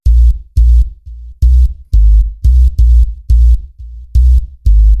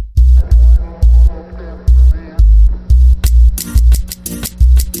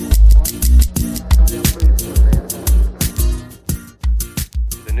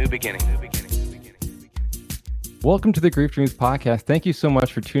beginning. Welcome to the Grief Dreams podcast. Thank you so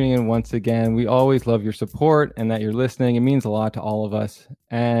much for tuning in once again. We always love your support and that you're listening. It means a lot to all of us.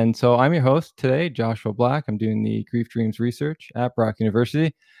 And so I'm your host today, Joshua Black. I'm doing the Grief Dreams research at Brock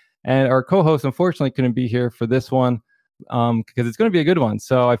University. And our co-host, unfortunately, couldn't be here for this one because it's going to be a good one.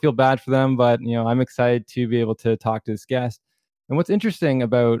 So I feel bad for them, but I'm excited to be able to talk to this guest. And what's interesting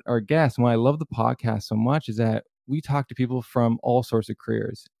about our guest, and why I love the podcast so much, is that we talk to people from all sorts of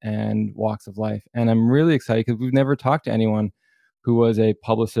careers and walks of life. And I'm really excited because we've never talked to anyone who was a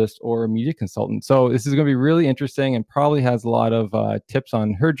publicist or a media consultant. So this is going to be really interesting and probably has a lot of tips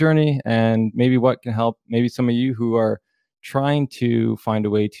on her journey and maybe what can help maybe some of you who are trying to find a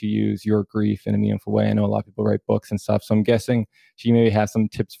way to use your grief in a meaningful way. I know a lot of people write books and stuff, so I'm guessing she maybe has some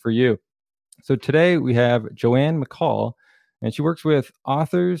tips for you. So today we have Joanne McCall, and she works with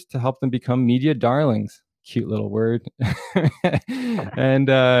authors to help them become media darlings. Cute little word.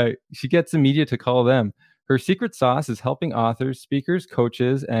 And she gets the media to call them. Her secret sauce is helping authors, speakers,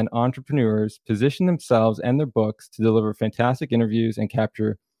 coaches, and entrepreneurs position themselves and their books to deliver fantastic interviews and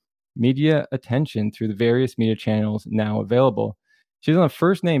capture media attention through the various media channels now available. She's on a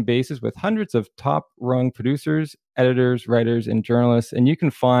first-name basis with hundreds of top-rung producers, editors, writers, and journalists. And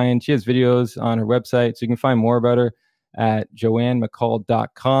she has videos on her website, so you can find more about her at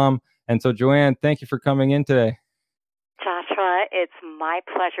joannemccall.com. And so, Joanne, thank you for coming in today. Joshua, it's my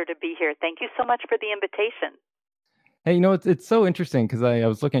pleasure to be here. Thank you so much for the invitation. Hey, it's so interesting because I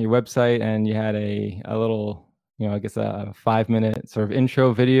was looking at your website and you had a little, I guess a 5-minute sort of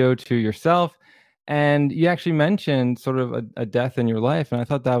intro video to yourself. And you actually mentioned sort of a death in your life. And I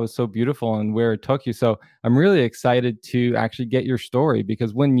thought that was so beautiful and where it took you. So I'm really excited to actually get your story,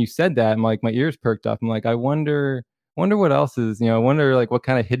 because when you said that, I'm like, my ears perked up. I'm like, I wonder what else is, I wonder like what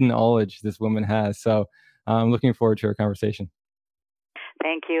kind of hidden knowledge this woman has. So I'm looking forward to our conversation.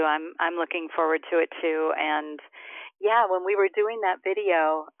 Thank you. I'm looking forward to it too. And yeah, when we were doing that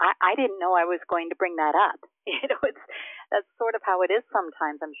video, I didn't know I was going to bring that up. That's sort of how it is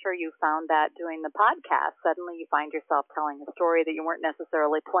sometimes. I'm sure you found that doing the podcast. Suddenly you find yourself telling a story that you weren't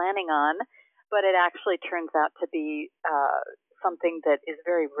necessarily planning on, but it actually turns out to be something that is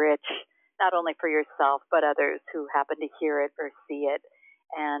very rich, not only for yourself, but others who happen to hear it or see it.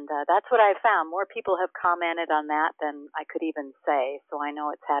 And that's what I found. More people have commented on that than I could even say. So I know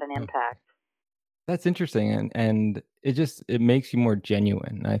it's had an impact. That's interesting. And it makes you more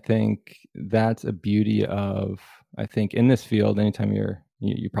genuine. I think that's a beauty of, I think in this field, anytime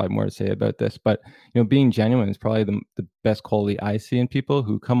you probably more to say about this, but being genuine is probably the best quality I see in people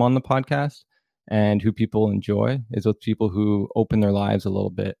who come on the podcast, and who people enjoy is those people who open their lives a little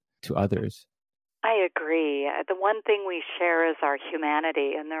bit to others. I agree. The one thing we share is our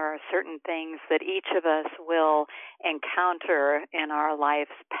humanity, and there are certain things that each of us will encounter in our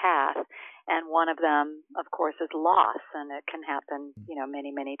life's path. And one of them, of course, is loss, and it can happen, many,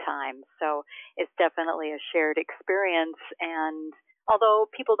 many times. So it's definitely a shared experience. And although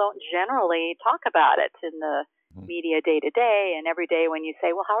people don't generally talk about it in the media day to day, and every day when you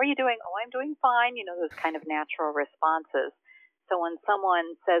say, well, how are you doing? Oh, I'm doing fine. Those kind of natural responses. So when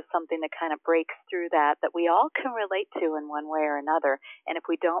someone says something that kind of breaks through that we all can relate to in one way or another, and if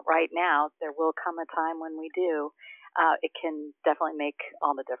we don't right now, there will come a time when we do, it can definitely make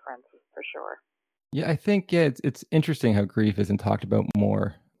all the difference for sure. Yeah, I think it's interesting how grief isn't talked about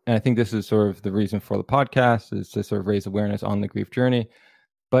more. And I think this is sort of the reason for the podcast, is to sort of raise awareness on the grief journey.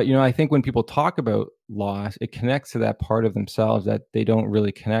 But, I think when people talk about loss, it connects to that part of themselves that they don't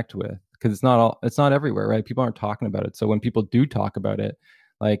really connect with. Because it's not everywhere, right? People aren't talking about it. So when people do talk about it,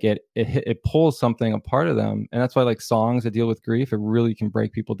 like it pulls something apart of them. And that's why like songs that deal with grief, it really can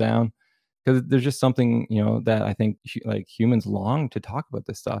break people down, because there's just something, that I think like humans long to talk about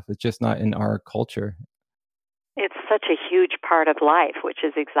this stuff. It's just not in our culture. It's such a huge part of life, which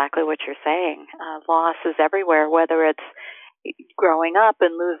is exactly what you're saying. Loss is everywhere, whether it's growing up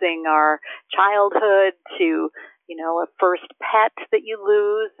and losing our childhood to a first pet that you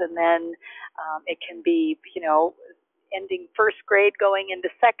lose, and then it can be, ending first grade, going into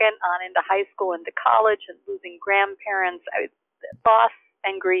second, on into high school, into college, and losing grandparents. Loss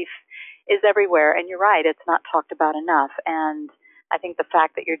and grief is everywhere, and you're right, it's not talked about enough. And I think the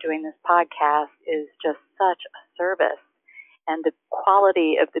fact that you're doing this podcast is just such a service. And the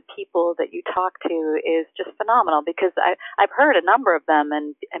quality of the people that you talk to is just phenomenal, because I've heard a number of them,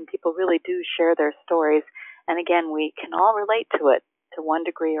 and people really do share their stories. And again, we can all relate to it to one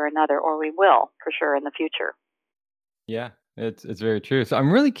degree or another, or we will for sure in the future. Yeah, it's very true. So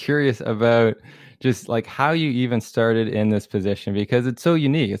I'm really curious about just like how you even started in this position, because it's so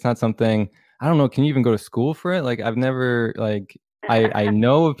unique. It's not something, I don't know, can you even go to school for it? Like I've never I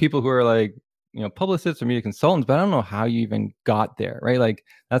know of people who are like, publicists or media consultants, but I don't know how you even got there, right? Like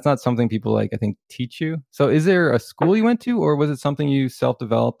that's not something people like, I think, teach you. So is there a school you went to, or was it something you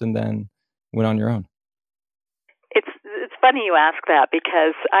self-developed and then went on your own? It's funny you ask that,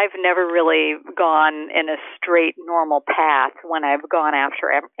 because I've never really gone in a straight normal path when I've gone after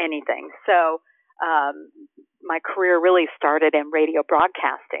anything. So my career really started in radio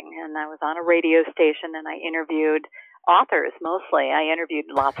broadcasting, and I was on a radio station and I interviewed authors mostly. I interviewed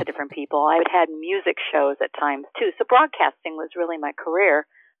lots of different people. I had music shows at times too. So broadcasting was really my career.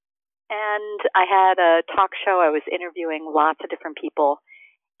 And I had a talk show. I was interviewing lots of different people.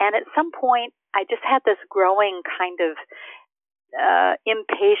 And at some point, I just had this growing kind of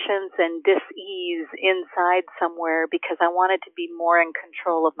impatience and dis-ease inside somewhere, because I wanted to be more in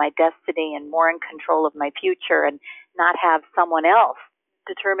control of my destiny and more in control of my future, and not have someone else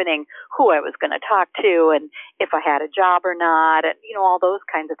determining who I was going to talk to and if I had a job or not, and all those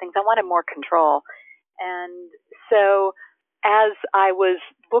kinds of things. I wanted more control. And so as I was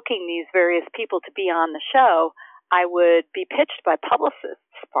booking these various people to be on the show, I would be pitched by publicists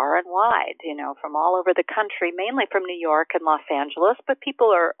far and wide, from all over the country, mainly from New York and Los Angeles, but people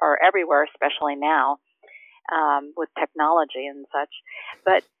are everywhere, especially now with technology and such.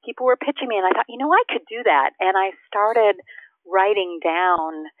 But people were pitching me, and I thought, I could do that. And I started writing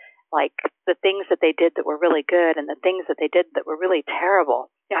down like the things that they did that were really good and the things that they did that were really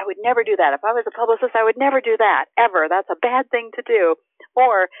terrible. I would never do that. If I was a publicist, I would never do that, ever. That's a bad thing to do.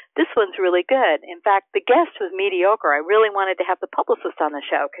 Or, this one's really good. In fact, the guest was mediocre. I really wanted to have the publicist on the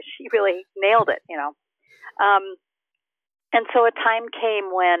show because she really nailed it, And so a time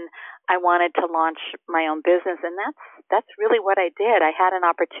came when I wanted to launch my own business, and that's really what I did. I had an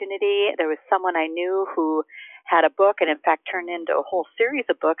opportunity. There was someone I knew who had a book, and in fact turned into a whole series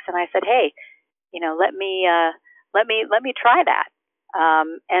of books. And I said, "Hey, let me try that."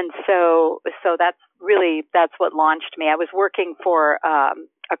 And so that's what launched me. I was working for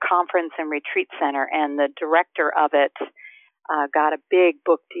a conference and retreat center, and the director of it got a big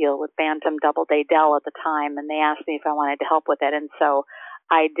book deal with Bantam Doubleday Dell at the time, and they asked me if I wanted to help with it, and so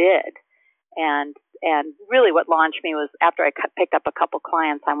I did. And really, what launched me was after I picked up a couple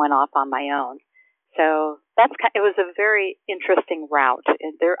clients, I went off on my own. So it was a very interesting route.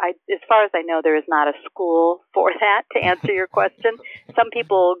 As far as I know, there is not a school for that, to answer your question. Some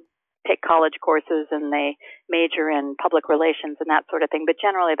people take college courses and they major in public relations and that sort of thing, but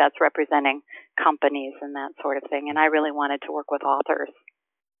generally that's representing companies and that sort of thing. And I really wanted to work with authors.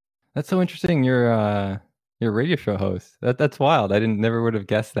 That's so interesting. You're a radio show host. That's wild. I never would have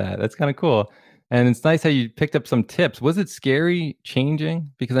guessed that. That's kind of cool. And it's nice how you picked up some tips. Was it scary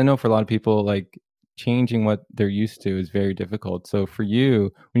changing? Because I know for a lot of people, like, changing what they're used to is very difficult. So for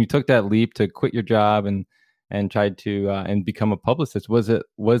you, when you took that leap to quit your job and tried to and become a publicist, was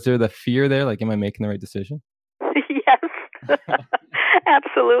there the fear there? Like, am I making the right decision? Yes,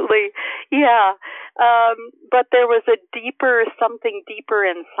 absolutely. Yeah. But there was something deeper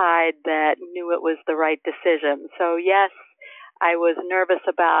inside that knew it was the right decision. So yes, I was nervous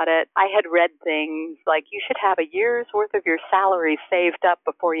about it. I had read things like you should have a year's worth of your salary saved up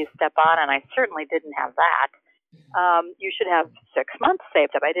before you step on, and I certainly didn't have that. You should have 6 months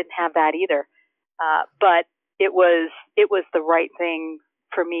saved up. I didn't have that either. But it was the right thing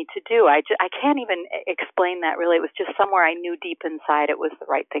for me to do. I can't even explain that really. It was just somewhere I knew deep inside it was the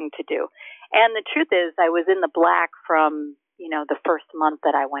right thing to do. And the truth is, I was in the black from, the first month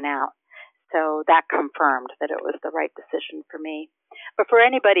that I went out. So that confirmed that it was the right decision for me. But for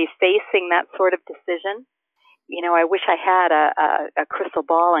anybody facing that sort of decision, I wish I had a crystal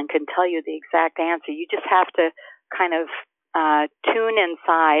ball and can tell you the exact answer. You just have to kind of tune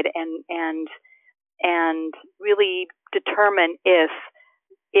inside and really determine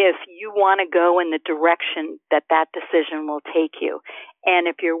if you want to go in the direction that decision will take you. And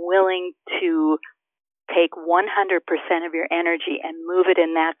if you're willing to take 100% of your energy and move it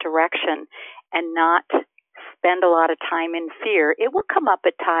in that direction and not spend a lot of time in fear. It will come up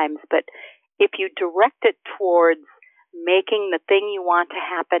at times, but if you direct it towards making the thing you want to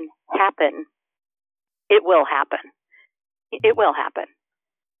happen, it will happen. It will happen.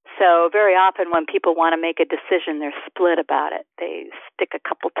 So very often when people want to make a decision, they're split about it. They stick a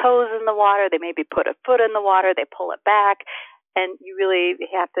couple toes in the water. They maybe put a foot in the water. They pull it back. And you really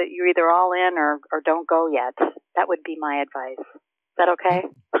have to, you're either all in or don't go yet. That would be my advice. Is that okay?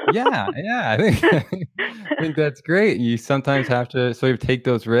 Yeah. I think that's great. You sometimes have to sort of take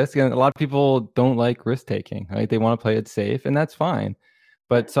those risks. And a lot of people don't like risk taking, right? They want to play it safe, and that's fine.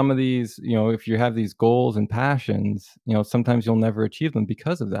 But some of these, if you have these goals and passions, sometimes you'll never achieve them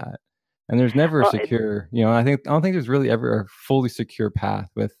because of that. And there's never a Well, secure, I don't think there's really ever a fully secure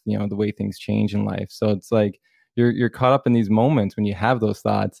path with, the way things change in life. So it's like you're caught up in these moments when you have those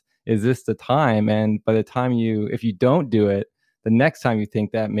thoughts. Is this the time? And by the time if you don't do it, the next time you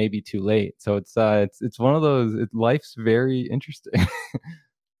think that may be too late. So it's one of those. Life's very interesting.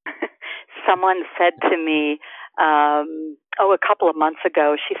 someone said to me, a couple of months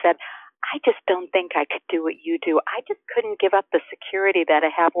ago, she said, I just don't think I could do what you do. I just couldn't give up the security that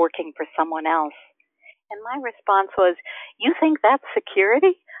I have working for someone else. And my response was, you think that's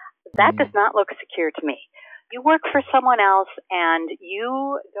security? That does not look secure to me. You work for someone else and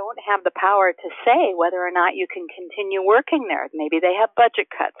you don't have the power to say whether or not you can continue working there. Maybe they have budget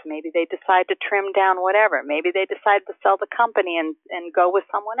cuts. Maybe they decide to trim down whatever. Maybe they decide to sell the company and go with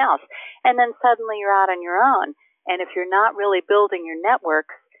someone else. And then suddenly you're out on your own. And if you're not really building your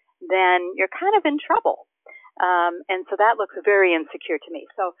networks, then you're kind of in trouble. And so that looks very insecure to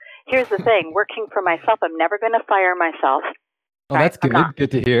me. So here's the thing, working for myself, I'm never going to fire myself. Oh, that's good.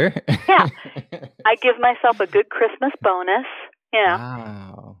 Good to hear. Yeah. I give myself a good Christmas bonus,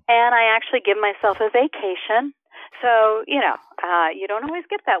 Wow. And I actually give myself a vacation. So, you don't always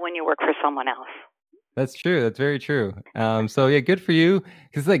get that when you work for someone else. That's true. That's very true. So yeah, good for you.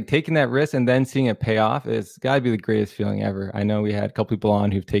 Because like taking that risk and then seeing it pay off is got to be the greatest feeling ever. I know we had a couple people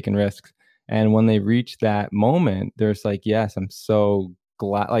on who've taken risks, and when they reach that moment, there's like, yes, I'm so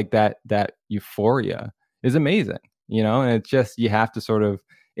glad. Like that euphoria is amazing, And it's just you have to sort of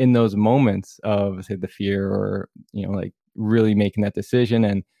in those moments of say the fear or like really making that decision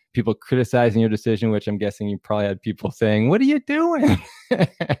and people criticizing your decision, which I'm guessing you probably had people saying, "What are you doing?"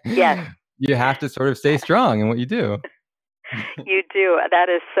 Yes. You have to sort of stay strong in what you do. You do. That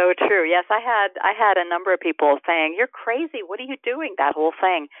is so true. Yes, I had a number of people saying, "You're crazy. What are you doing?" That whole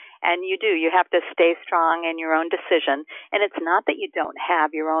thing. And you do. You have to stay strong in your own decision. And it's not that you don't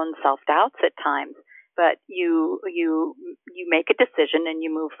have your own self-doubts at times, but you make a decision and you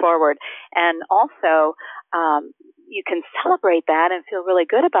move forward. And also, you can celebrate that and feel really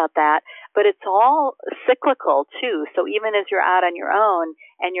good about that, but it's all cyclical too. So even as you're out on your own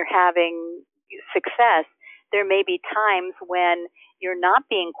and you're having success, there may be times when you're not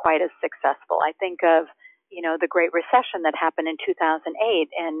being quite as successful. I think of, the Great Recession that happened in 2008.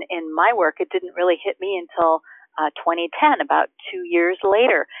 And in my work, it didn't really hit me until 2010, about 2 years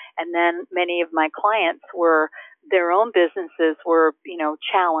later. And then many of my clients their own businesses were,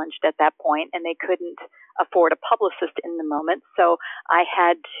 challenged at that point, and they couldn't afford a publicist in the moment. So I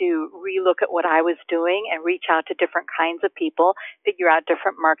had to relook at what I was doing and reach out to different kinds of people, figure out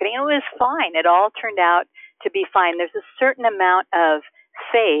different marketing. And it was fine. It all turned out to be fine. There's a certain amount of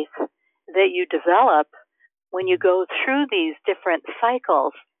faith that you develop when you go through these different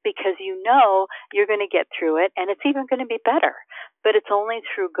cycles, because you're going to get through it and it's even going to be better. But it's only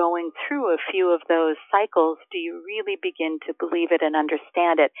through going through a few of those cycles do you really begin to believe it and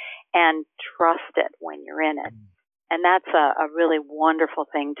understand it and trust it when you're in it. And that's a really wonderful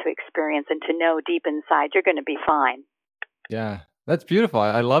thing to experience and to know deep inside you're going to be fine. Yeah, that's beautiful.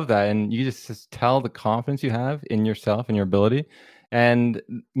 I love that. And you just tell the confidence you have in yourself and your ability. And,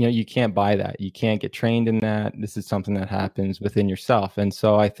 you can't buy that. You can't get trained in that. This is something that happens within yourself. And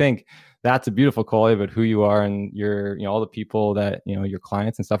so I think that's a beautiful quality about who you are, and all the people that, your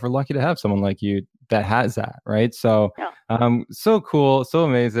clients and stuff are lucky to have someone like you that has that. Right. So, so cool. So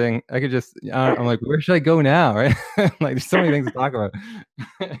amazing. I could just, I'm like, where should I go now? Right. Like there's so many things to talk about.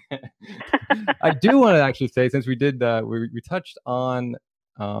 I do want to actually say, since we did, we touched on,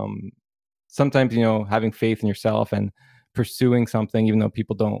 sometimes, having faith in yourself and pursuing something even though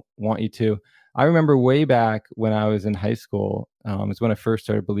people don't want you to. I remember way back when I was in high school, is when I first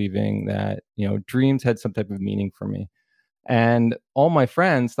started believing that, dreams had some type of meaning for me. And all my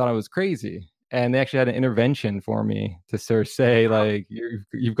friends thought I was crazy. And they actually had an intervention for me to sort of say, like,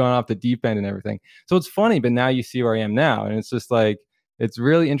 you've gone off the deep end and everything. So it's funny, but now you see where I am now. And it's just like, it's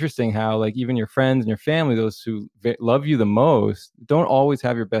really interesting how like even your friends and your family, those who love you the most, don't always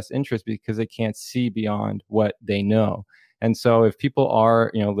have your best interest because they can't see beyond what they know. And so if people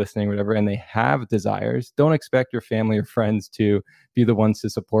are, listening or whatever, and they have desires, don't expect your family or friends to be the ones to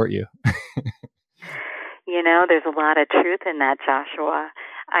support you. There's a lot of truth in that, Joshua.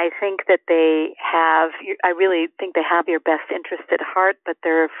 I think that I really think they have your best interest at heart, but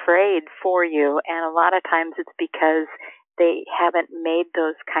they're afraid for you. And a lot of times it's because they haven't made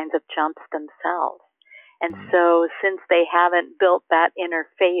those kinds of jumps themselves. And so since they haven't built that inner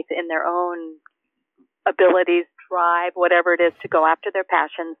faith in their own abilities, drive, whatever it is, to go after their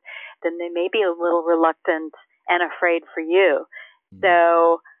passions, then they may be a little reluctant and afraid for you.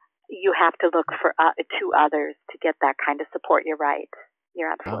 So you have to look to others to get that kind of support. You're right. You're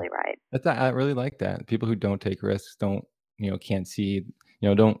Wow. absolutely right. I really like that. People who don't take risks don't, can't see,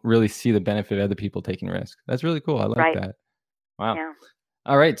 don't really see the benefit of other people taking risks. That's really cool. I like Right. that. Wow. Yeah.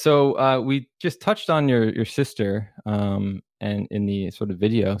 All right. So we just touched on your sister and in the sort of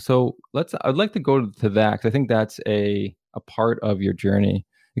video. So I'd like to go to that because I think that's a part of your journey,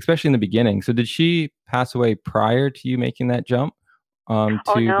 especially in the beginning. So did she pass away prior to you making that jump Oh to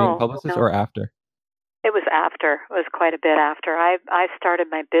being a no, publicist no. or after? It was after. It was quite a bit after. I started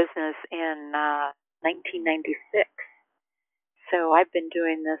my business in 1996. So I've been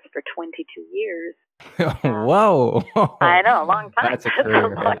doing this for 22 years. Whoa. I know, a long time. That's a It's a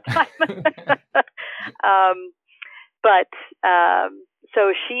career. long Yeah. time. um, but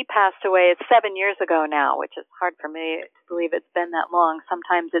so she passed away. It's 7 years ago now, which is hard for me to believe it's been that long.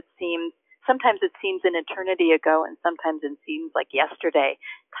 Sometimes it seems an eternity ago, and sometimes it seems like yesterday.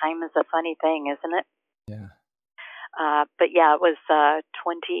 Time is a funny thing, isn't it? Yeah. But yeah, it was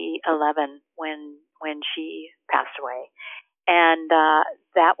 2011 when she passed away, and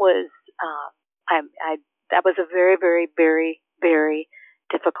that was that was a very, very, very, very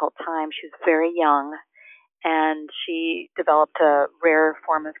difficult time. She was very young, and she developed a rare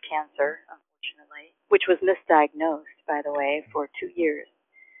form of cancer, unfortunately, which was misdiagnosed, by the way, for 2 years.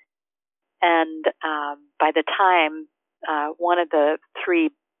 And by the time one of the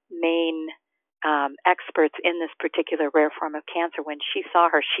three main experts in this particular rare form of cancer, when she saw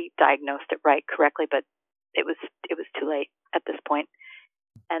her, she diagnosed it correctly, but it was too late at this point.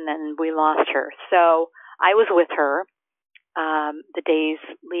 And then we lost her. So I was with her the days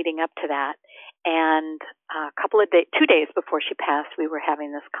leading up to that, and a couple of 2 days before she passed, we were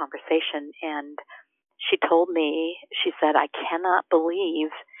having this conversation, and she told me, she said, "I cannot believe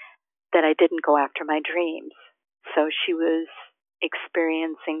that I didn't go after my dreams." So she was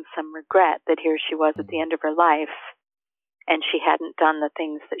experiencing some regret that here she was at the end of her life, and she hadn't done the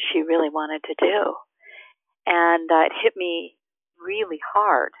things that she really wanted to do. And it hit me really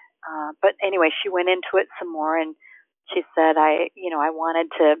hard. But anyway, she went into it some more, and she said, I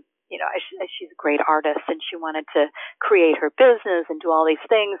wanted to, she's a great artist, and she wanted to create her business and do all these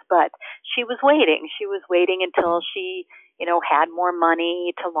things, but she was waiting. She was waiting until she, had more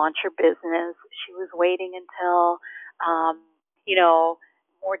money to launch her business. She was waiting until,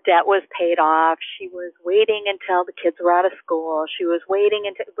 more debt was paid off. She was waiting until the kids were out of school. She was waiting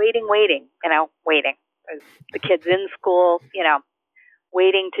waiting. The kids in school,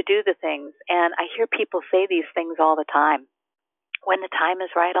 waiting to do the things. And I hear people say these things all the time. When the time is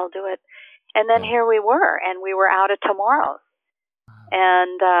right, I'll do it. And then here we were, and we were out of tomorrows.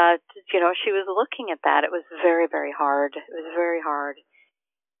 And, she was looking at that. It was very, very hard. It was very hard.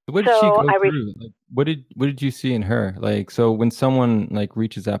 What did she go through? Like, what did you see in her? Like, so when someone like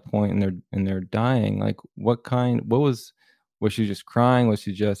reaches that point and they're dying, like what was she just crying? Was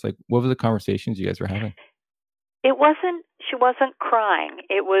she just like, what were the conversations you guys were having? She wasn't crying.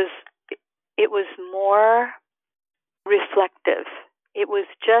 It was more reflective. It was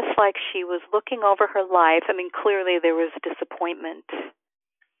just like she was looking over her life. I mean, clearly there was disappointment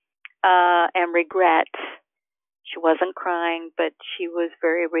and regret. She wasn't crying, but she was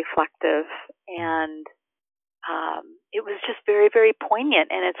very reflective, and it was just very, very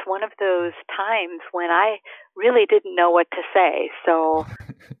poignant. And it's one of those times when I really didn't know what to say, so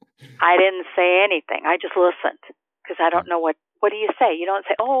I didn't say anything. I just listened, because I don't know what do you say? You don't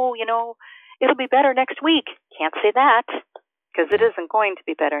say, "Oh, it'll be better next week." Can't say that, because it isn't going to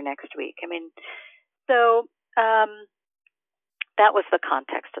be better next week. I mean, so that was the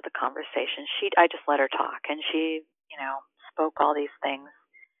context of the conversation. I just let her talk, and she, spoke all these things.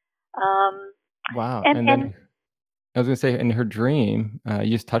 Wow. And then I was going to say, in her dream,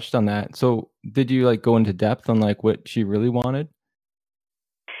 you just touched on that. So did you like go into depth on like what she really wanted?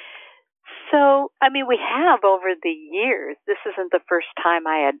 So, I mean, we have over the years. This isn't the first time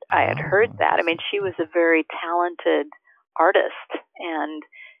I had heard that. I mean, she was a very talented artist, and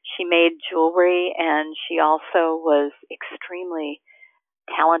she made jewelry, and she also was extremely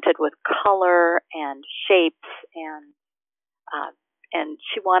talented with color and shapes, and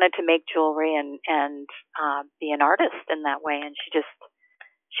she wanted to make jewelry and be an artist in that way. And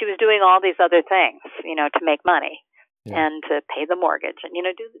she was doing all these other things, to make money. Yeah. And to pay the mortgage, and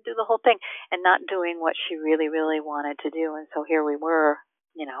do the whole thing, and not doing what she really, really wanted to do. And so here we were,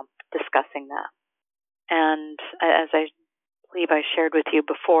 discussing that. And as I believe I shared with you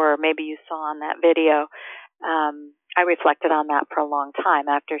before, maybe you saw on that video, I reflected on that for a long time.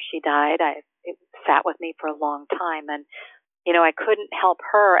 After she died, it sat with me for a long time, and I couldn't help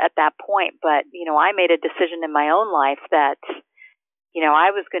her at that point. But I made a decision in my own life that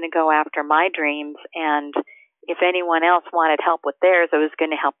I was going to go after my dreams, and if anyone else wanted help with theirs, I was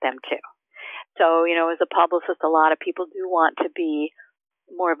going to help them too. So, as a publicist, a lot of people do want to be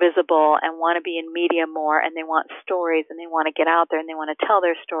more visible and want to be in media more, and they want stories and they want to get out there and they want to tell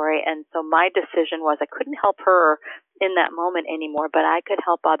their story. And so my decision was I couldn't help her in that moment anymore, but I could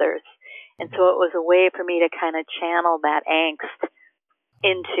help others. And so it was a way for me to kind of channel that angst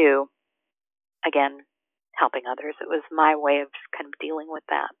into, again, helping others. It was my way of just kind of dealing with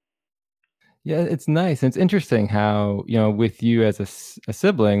that. Yeah, it's nice. And it's interesting how, with you as a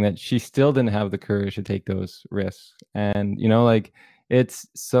sibling, that she still didn't have the courage to take those risks. And, it's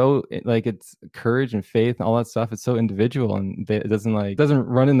so it's courage and faith and all that stuff. It's so individual, and it doesn't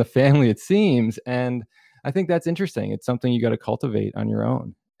run in the family, it seems. And I think that's interesting. It's something you got to cultivate on your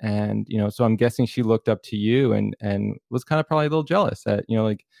own. And, so I'm guessing she looked up to you and was kind of probably a little jealous that,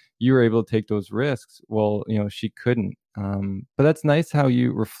 you were able to take those risks. Well, she couldn't. But that's nice how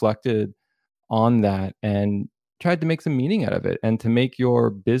you reflected on that and tried to make some meaning out of it and to make your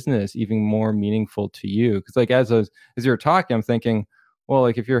business even more meaningful to you. Because as you were talking, I'm thinking, well,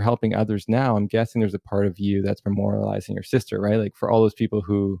 if you're helping others now, I'm guessing there's a part of you that's memorializing your sister, right? Like for all those people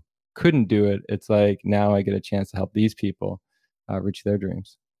who couldn't do it, it's like now I get a chance to help these people reach their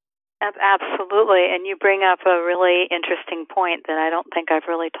dreams. Absolutely. And you bring up a really interesting point that I don't think I've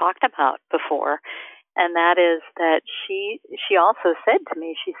really talked about before. And that is that she also said to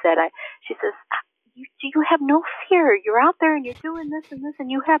me, she says, you have no fear. You're out there and you're doing this and this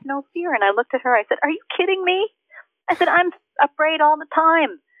and you have no fear. And I looked at her, I said, are you kidding me? I said, I'm afraid all the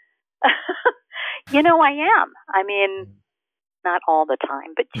time. I am. I mean, not all the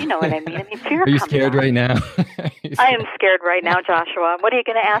time, but you know what I mean? I mean, fear Are you scared right now? I am scared right now, Joshua. What are you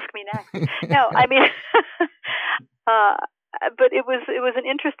going to ask me next? No, I mean, but it was an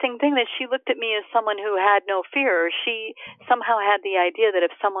interesting thing that she looked at me as someone who had no fear. She somehow had the idea that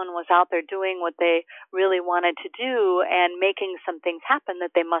if someone was out there doing what they really wanted to do and making some things happen,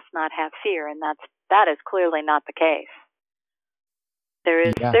 that they must not have fear, and that is clearly not the case.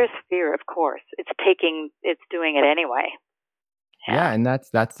 There's fear, of course. It's doing it anyway. Yeah, and that's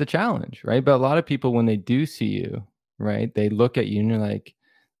the challenge, right? But a lot of people, when they do see you, right, they look at you and you're like,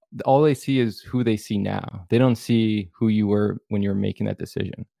 all they see is who they see now. They don't see who you were when you were making that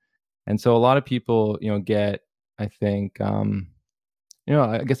decision. And so a lot of people, get, I think,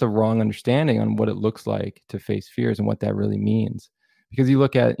 I guess a wrong understanding on what it looks like to face fears and what that really means. Because you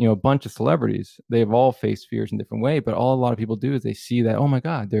look at, a bunch of celebrities, they've all faced fears in different ways, but all a lot of people do is they see that, oh my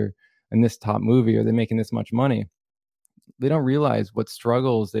God, they're in this top movie or they're making this much money. They don't realize what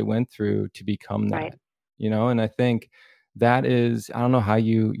struggles they went through to become that, right. And I think that is, I don't know how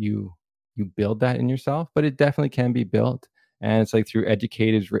you build that in yourself, but it definitely can be built. And it's like through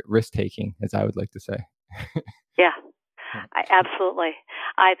educated risk taking, as I would like to say. Yeah, absolutely.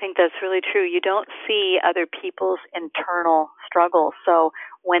 I think that's really true. You don't see other people's internal struggles. So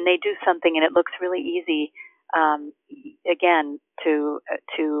when they do something and it looks really easy, again, to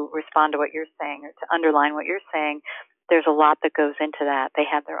respond to what you're saying or to underline what you're saying, there's a lot that goes into that. They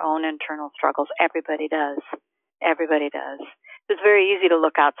have their own internal struggles. Everybody does. Everybody does. It's very easy to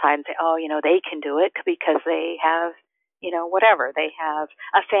look outside and say, oh, they can do it because they have, whatever. They have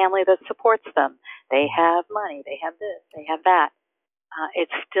a family that supports them. They have money. They have this. They have that.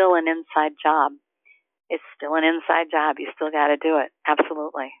 It's still an inside job. It's still an inside job. You still got to do it.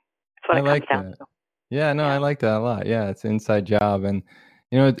 Absolutely. That's what it comes down to. Yeah, no, I like that a lot. Yeah, it's an inside job. And,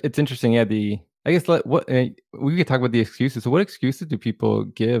 it's interesting. Yeah, I guess we could talk about the excuses. So what excuses do people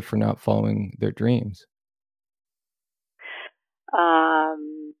give for not following their dreams?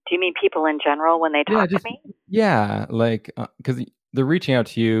 Do you mean people in general when they talk to me? Yeah, because they're reaching out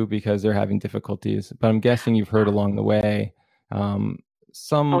to you because they're having difficulties. But I'm guessing you've heard along the way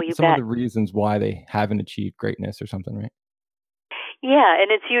some of the reasons why they haven't achieved greatness or something, right? Yeah, and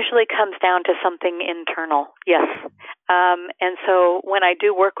it usually comes down to something internal. Yes. And so when I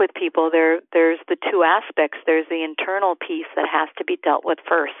do work with people, there's the two aspects. There's the internal piece that has to be dealt with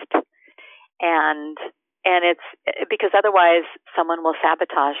first. And it's because otherwise someone will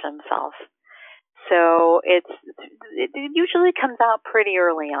sabotage themselves. So it usually comes out pretty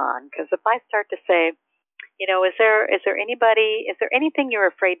early on, because if I start to say, is there anything you're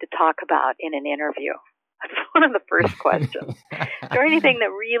afraid to talk about in an interview? That's one of the first questions. Is there anything that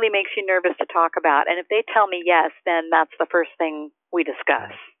really makes you nervous to talk about? And if they tell me yes, then that's the first thing we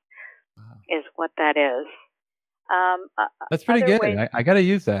discuss, is what that is. That's pretty good. I got to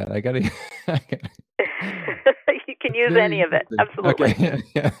use that. You can use any of it. Absolutely. Okay.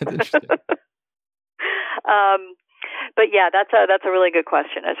 Yeah, that's interesting. But yeah, that's a really good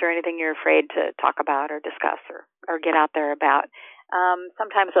question. Is there anything you're afraid to talk about or discuss or get out there about?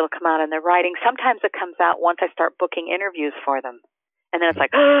 Sometimes it'll come out in their writing. Sometimes it comes out once I start booking interviews for them. And then it's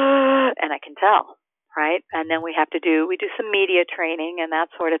like, and I can tell, right? And then we do some media training and that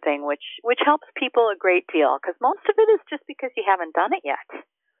sort of thing, which helps people a great deal, because most of it is just because you haven't done it yet.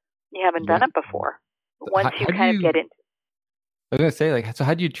 You haven't done it before. Once you kind of get into I was going to say, like, so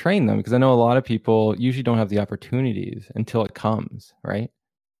how do you train them? Because I know a lot of people usually don't have the opportunities until it comes, right?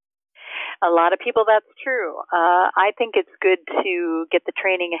 A lot of people, that's true. I think it's good to get the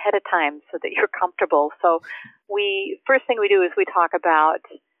training ahead of time so that you're comfortable. So first thing we do is we talk about,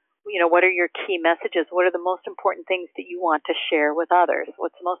 what are your key messages? What are the most important things that you want to share with others?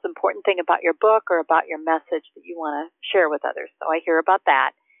 What's the most important thing about your book or about your message that you want to share with others? So I hear about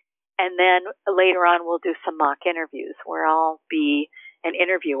that. And then later on, we'll do some mock interviews where I'll be an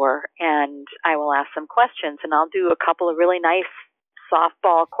interviewer and I will ask some questions, and I'll do a couple of really nice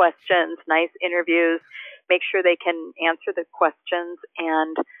softball questions, nice interviews, make sure they can answer the questions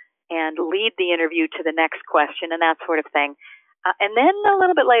and lead the interview to the next question and that sort of thing. And then a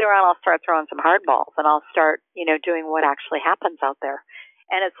little bit later on, I'll start throwing some hardballs and I'll start, doing what actually happens out there.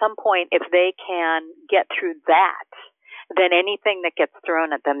 And at some point, if they can get through that, then anything that gets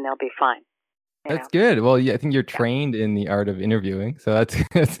thrown at them, they'll be fine. That's good. Well, yeah, I think you're trained in the art of interviewing, so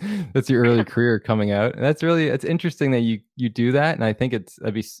that's your early career coming out, and it's interesting that you do that, and I think it's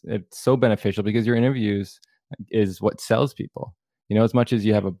so beneficial because your interviews is what sells people. As much as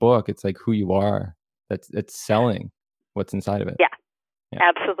you have a book, it's like who you are. It's selling what's inside of it. Yeah.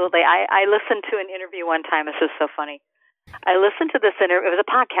 Absolutely. I listened to an interview one time. This is so funny. I listened to this interview. It was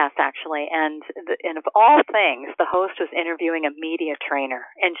a podcast, actually, and of all things, the host was interviewing a media trainer,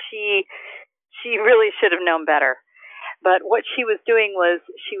 and she really should have known better. But what she was doing was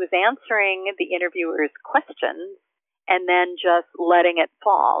she was answering the interviewer's questions and then just letting it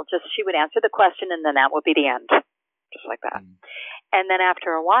fall. She would answer the question, and then that would be the end, just like that. And then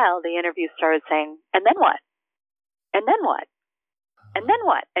after a while, the interview started saying, and then what? And then what? And then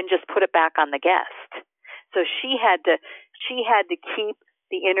what? And just put it back on the guest. So she had to keep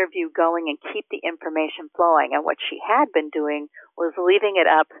the interview going and keep the information flowing. And what she had been doing was leaving it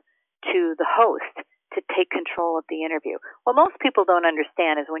up to the host to take control of the interview. What most people don't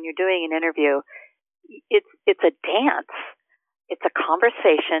understand is when you're doing an interview, it's a dance. It's a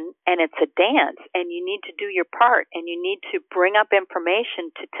conversation and it's a dance, and you need to do your part, and you need to bring up information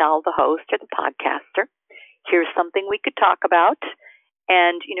to tell the host or the podcaster, here's something we could talk about.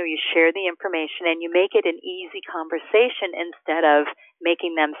 And, you share the information and you make it an easy conversation instead of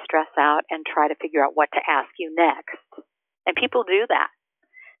making them stress out and try to figure out what to ask you next. And people do that.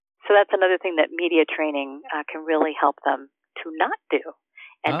 So that's another thing that media training can really help them to not do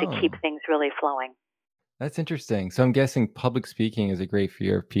and to keep things really flowing. That's interesting. So I'm guessing public speaking is a great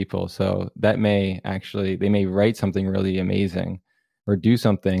fear of people. So that they may write something really amazing or do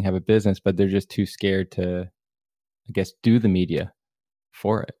something, have a business, but they're just too scared to, I guess, do the media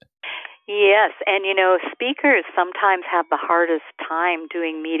for it. Yes, and speakers sometimes have the hardest time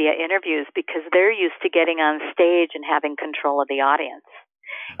doing media interviews because they're used to getting on stage and having control of the audience.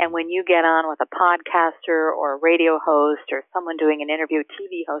 And when you get on with a podcaster or a radio host or someone doing an interview,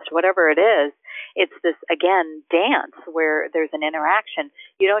 TV host, whatever it is, it's this, again, dance where there's an interaction.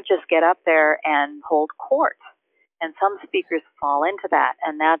 You don't just get up there and hold court. And some speakers fall into that,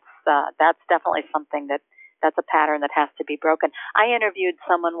 and that's definitely something that's a pattern that has to be broken. I interviewed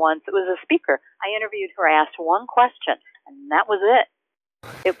someone once. It was a speaker. I interviewed her. I asked one question, and that was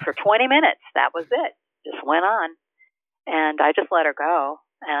it. For 20 minutes, that was it. Just went on. And I just let her go.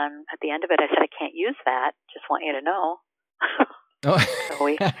 And at the end of it, I said, I can't use that. Just want you to know. So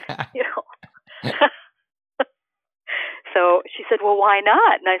we, So she said, well, why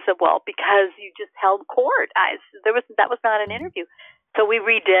not? And I said, well, because you just held court. That was not an interview. So we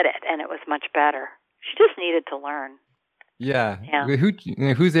redid it, and it was much better. She just needed to learn. Yeah.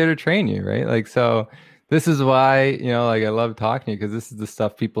 Who's there to train you, right? Like, so this is why, I love talking to you, because this is the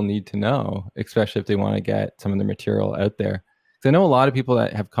stuff people need to know, especially if they want to get some of the material out there. Because I know a lot of people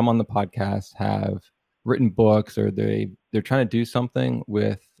that have come on the podcast have written books, or they're trying to do something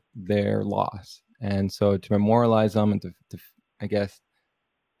with their loss. And so to memorialize them and to I guess,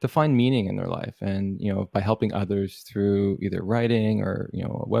 to find meaning in their life, and by helping others through either writing or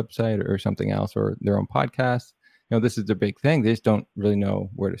a website or something else, or their own podcast, this is their big thing. They just don't really know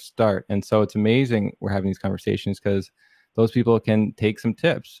where to start. And so it's amazing we're having these conversations, because those people can take some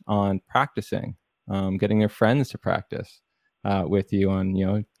tips on practicing, getting their friends to practice with you on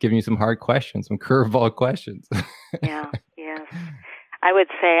giving you some hard questions, some curveball questions. Yes. I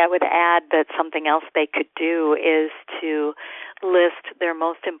would add that something else they could do is to list their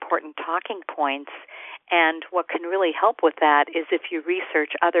most important talking points And what can really help with that is if you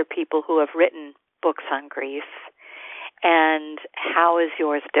research other people who have written books on grief and how is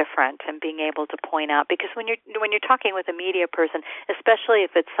yours different, and being able to point out, because when you're talking with a media person, especially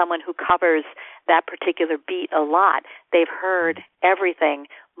if it's someone who covers that particular beat a lot, they've heard everything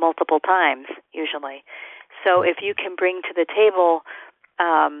multiple times usually. So if you can bring to the table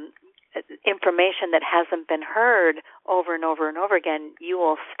information that hasn't been heard over and over and over again, you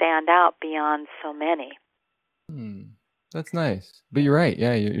will stand out beyond so many. That's nice. But you're right.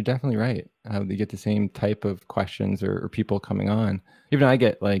 Yeah, you're definitely right. You get the same type of questions or people coming on. Even I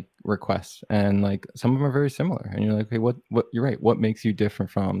get like requests, and like some of them are very similar. And you're like, hey, what? You're right. What makes you different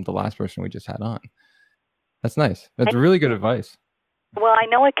from the last person we just had on? That's nice. That's really good advice. Well, I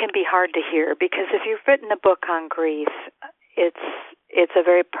know it can be hard to hear, because if you've written a book on grief, it's a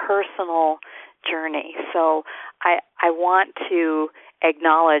very personal journey. So I want to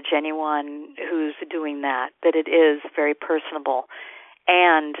acknowledge anyone who's doing that it is very personable.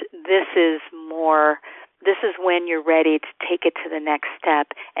 And this is when you're ready to take it to the next step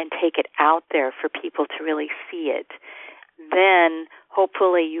and take it out there for people to really see it. Then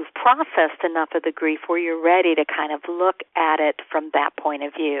hopefully you've processed enough of the grief where you're ready to kind of look at it from that point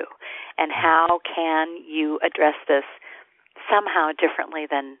of view. And how can you address this somehow differently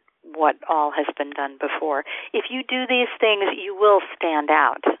than what all has been done before? If you do these things, you will stand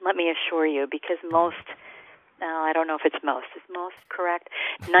out, let me assure you, because I don't know if it's most. Is most correct?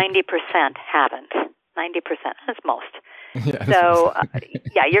 90% haven't. 90%. That's most. Yeah, so,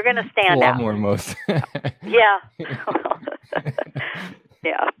 you're going to stand out. A lot more than most. Yeah.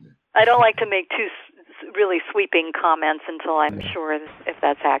 Yeah. I don't like to make too really sweeping comments until I'm sure if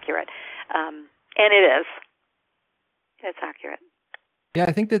that's accurate. And it is. It's accurate. Yeah,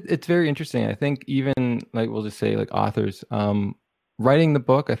 I think that it's very interesting. I think even like we'll just say like authors writing the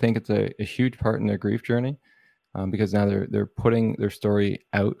book, I think it's a huge part in their grief journey, because now they're putting their story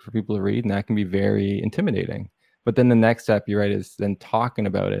out for people to read, and that can be very intimidating. But then the next step, you're right, is then talking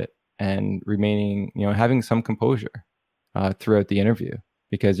about it and remaining, having some composure throughout the interview,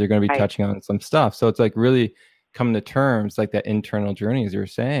 because you're going to be touching on some stuff. So it's like really coming to terms, like that internal journey, as you're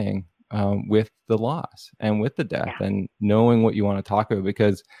saying, with the loss and with the death, and knowing what you want to talk about,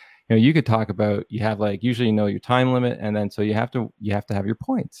 because you could talk about, you have like usually your time limit, and then so you have to have your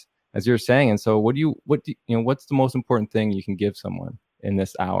points, as you're saying. And so what do what's the most important thing you can give someone in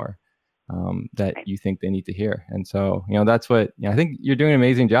this hour that you think they need to hear? And so that's what I think you're doing an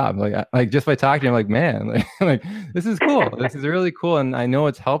amazing job. Like just by talking to you, I'm like, man, like this is cool. This is really cool, and I know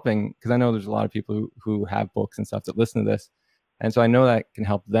it's helping, because I know there's a lot of people who have books and stuff that listen to this. And so I know that can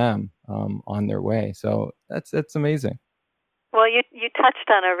help them on their way. So that's amazing. Well, you touched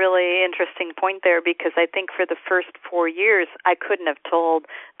on a really interesting point there, because I think for the first 4 years, I couldn't have told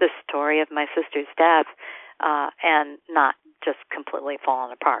the story of my sister's death and not just completely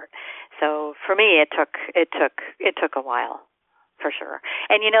fallen apart. So for me, it took a while, for sure.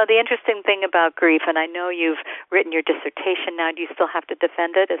 And the interesting thing about grief, and I know you've written your dissertation now. Do you still have to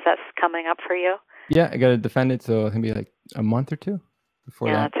defend it? Is that coming up for you? Yeah, I got to defend it, so it can be like a month or two before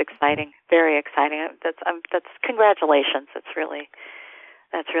that. Yeah, that's exciting. Very exciting. That's congratulations. That's really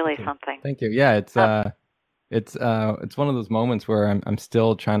something. Thank you. Yeah, it's one of those moments where I'm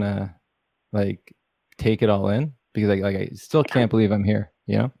still trying to like take it all in, because I still can't believe I'm here.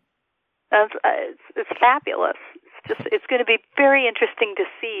 It's fabulous. It's going to be very interesting to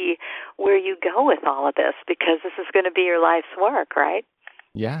see where you go with all of this, because this is going to be your life's work, right?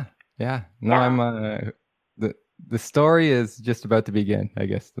 Yeah. No, I'm the story is just about to begin, I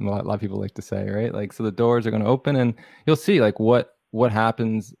guess. A lot of people like to say, right? Like, so the doors are going to open, and you'll see like what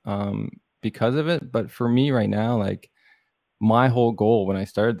happens because of it. But for me right now, like my whole goal when I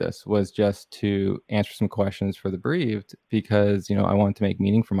started this was just to answer some questions for the bereaved, because I wanted to make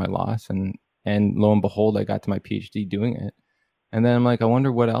meaning for my loss, and lo and behold, I got to my PhD doing it. And then I'm like, I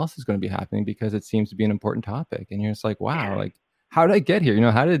wonder what else is going to be happening, because it seems to be an important topic. And you're just like, wow, like, how did I get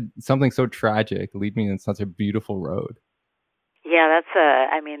here? How did something so tragic lead me in such a beautiful road? Yeah,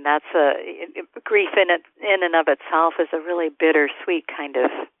 grief in and of itself is a really bittersweet kind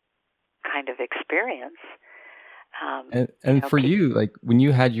of experience. And for you, like when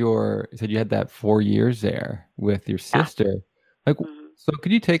you had you said you had that 4 years there with your sister, like, so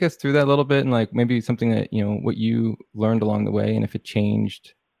could you take us through that a little bit, and like maybe something that, what you learned along the way, and if it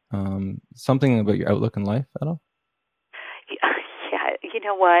changed something about your outlook in life at all? Yeah, you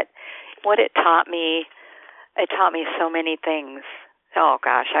know what it taught me so many things. Oh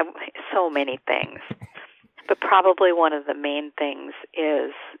gosh, so many things. But probably one of the main things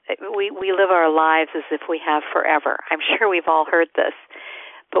is we live our lives as if we have forever. I'm sure we've all heard this,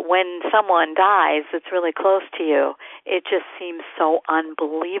 But when someone dies that's really close to you, it just seems so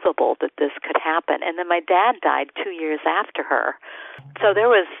unbelievable that this could happen. And then my dad died 2 years after her. So there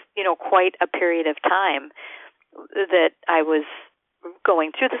was, quite a period of time that I was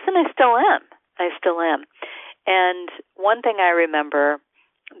going through this, and I still am. And one thing I remember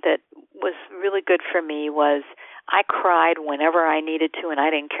that was really good for me was I cried whenever I needed to, and I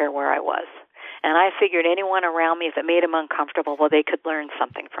didn't care where I was. And I figured anyone around me, if it made them uncomfortable, well, they could learn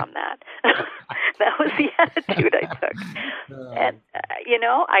something from that. That was the attitude I took. And,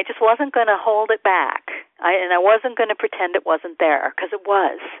 I just wasn't going to hold it back. And I wasn't going to pretend it wasn't there, because it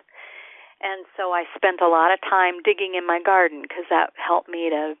was. And so I spent a lot of time digging in my garden, because that helped me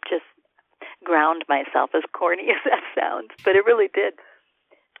to just ground myself, as corny as that sounds. But it really did.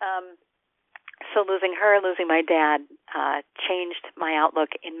 So losing her, losing my dad, changed my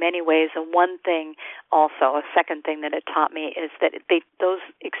outlook in many ways. And one thing also, a second thing that it taught me is that those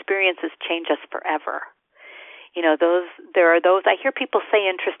experiences change us forever. There are those, I hear people say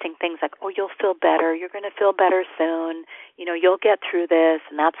interesting things like, oh, you'll feel better, you're going to feel better soon, you'll get through this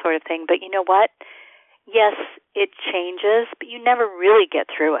and that sort of thing. But you know what? Yes, it changes, but you never really get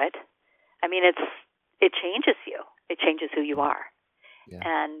through it. I mean, it changes you. It changes who you are. Yeah.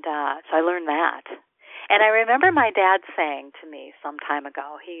 And so I learned that. And I remember my dad saying to me some time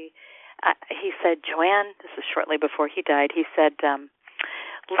ago, he said, Joanne, this is shortly before he died, he said,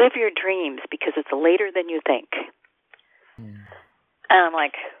 live your dreams because it's later than you think. Mm. And I'm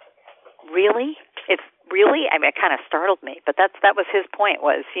like, really? It's really? I mean, it kind of startled me, but that was his point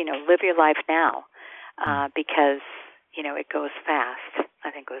was, live your life now because, it goes fast,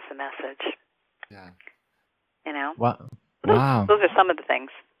 I think was the message. Yeah. Wow. Those are some of the things.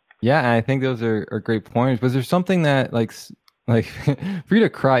 Yeah, and I think those are great points. Was there something that like for you to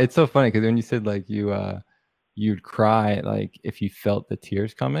cry? It's so funny because when you said like you'd cry like if you felt the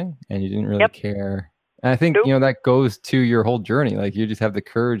tears coming and you didn't really care. And I think that goes to your whole journey. Like you just have the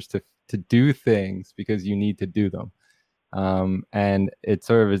courage to do things because you need to do them. And it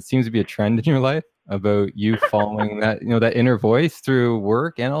seems to be a trend in your life about you following that that inner voice through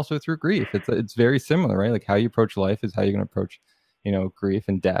work and also through grief. It's very similar, right? Like how you approach life is how you're going to approach grief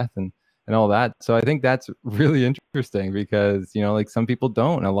and death and all that. So I think that's really interesting because like some people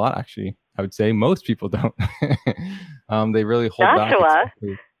don't, a lot actually, I would say most people don't. They really hold Joshua,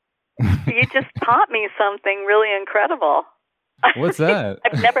 back. You just taught me something really incredible. What's that?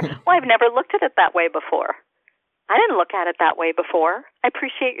 I've never looked at it that way before. I didn't look at it that way before. I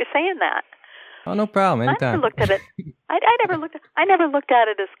appreciate you saying that. Oh, no problem. Anytime. I never looked at it. I never looked at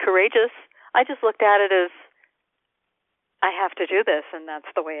it as courageous. I just looked at it as I have to do this, and that's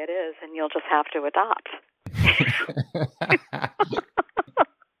the way it is, and you'll just have to adopt.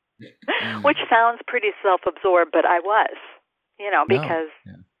 Which sounds pretty self-absorbed, but I was, because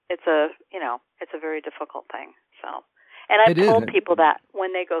it's a very difficult thing. So, and I've told people that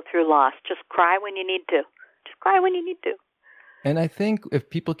when they go through loss, just cry when you need to. Just cry when you need to. And I think if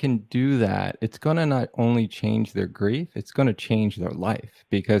people can do that, it's going to not only change their grief, it's going to change their life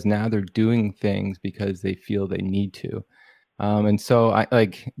because now they're doing things because they feel they need to. And so I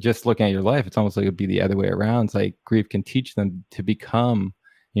like just looking at your life, it's almost like it'd be the other way around. It's like grief can teach them to become,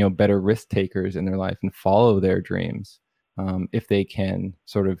 better risk takers in their life and follow their dreams. If they can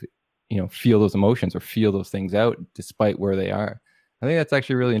sort of, feel those emotions or feel those things out despite where they are. I think that's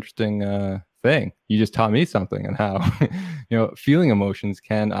actually a really interesting thing. You just taught me something on how, feeling emotions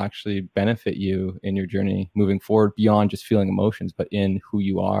can actually benefit you in your journey moving forward beyond just feeling emotions, but in who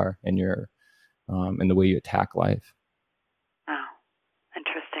you are and your, and the way you attack life. Oh,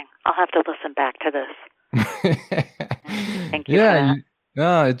 interesting. I'll have to listen back to this. Thank you. Yeah.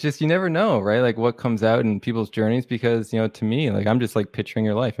 No, it's just, you never know, right? Like what comes out in people's journeys because, to me, like I'm just like picturing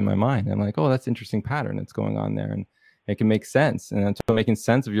your life in my mind. I'm like, oh, that's an interesting pattern that's going on there. And it can make sense. And so making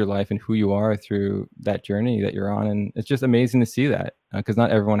sense of your life and who you are through that journey that you're on. And it's just amazing to see that because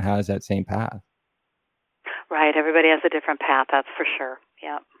not everyone has that same path. Right. Everybody has a different path. That's for sure.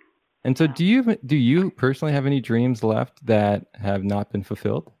 Yeah. And so do you personally have any dreams left that have not been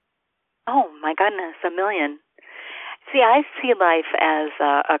fulfilled? Oh my goodness, a million. See, I see life as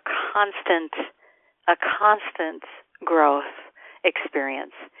a constant growth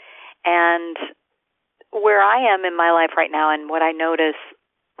experience. And where I am in my life right now and what I notice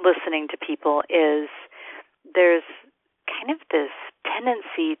listening to people is there's kind of this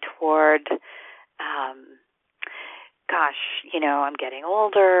tendency toward, I'm getting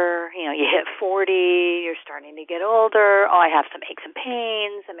older, you hit 40, you're starting to get older, I have some aches and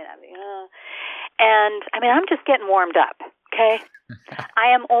pains, I'm just getting warmed up, okay?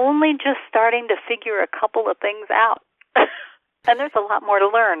 I am only just starting to figure a couple of things out. And there's a lot more to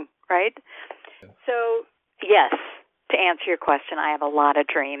learn, right? So, yes, to answer your question, I have a lot of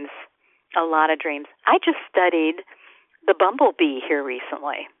dreams. A lot of dreams. I just studied the bumblebee here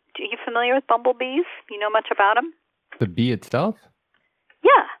recently. Are you familiar with bumblebees? You know much about them? The bee itself?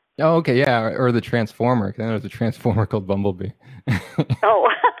 Yeah. Oh, okay, yeah, or the transformer. 'Cause I know there's a transformer called Bumblebee. Oh,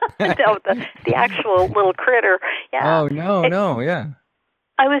 no, the actual little critter. Yeah. Oh, no, yeah.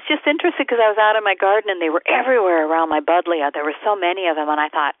 I was just interested because I was out in my garden and they were everywhere around my buddleia. There were so many of them, and I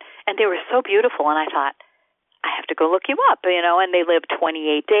thought, and they were so beautiful, and I thought, I have to go look you up, and they live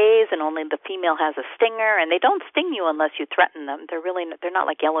 28 days, and only the female has a stinger, and they don't sting you unless you threaten them. They're not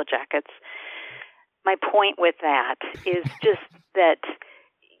like yellow jackets. My point with that is just that,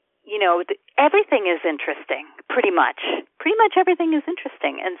 everything is interesting, pretty much. Pretty much everything is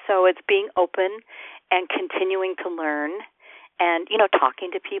interesting, and so it's being open and continuing to learn. And,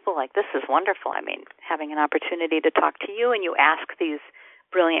 talking to people like this is wonderful. I mean, having an opportunity to talk to you and you ask these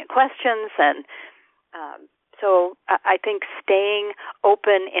brilliant questions. And so I think staying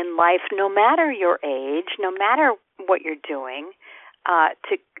open in life, no matter your age, no matter what you're doing,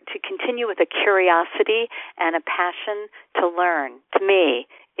 to continue with a curiosity and a passion to learn, to me,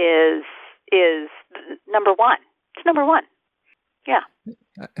 is number one. It's number one. Yeah.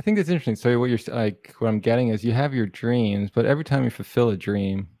 I think that's interesting. So what I'm getting is you have your dreams, but every time you fulfill a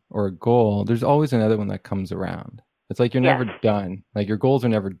dream or a goal, there's always another one that comes around. It's like you're never done. Like your goals are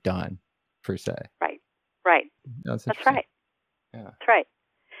never done, per se. Right. That's right. Yeah. That's right.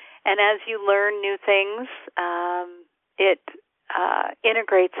 And as you learn new things, it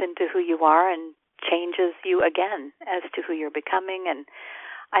integrates into who you are and changes you again as to who you're becoming. And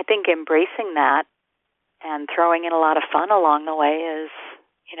I think embracing that and throwing in a lot of fun along the way is,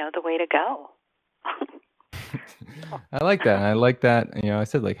 the way to go. I like that. And I like that, I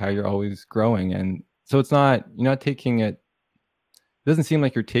said like how you're always growing. And so you're not taking it doesn't seem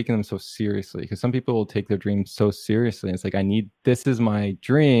like you're taking them so seriously, because some people will take their dreams so seriously. It's like, this is my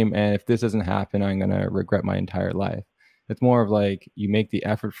dream. And if this doesn't happen, I'm going to regret my entire life. It's more of like you make the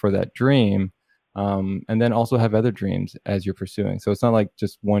effort for that dream. And then also have other dreams as you're pursuing. So it's not like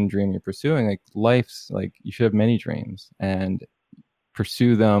just one dream you're pursuing. Like life's like you should have many dreams and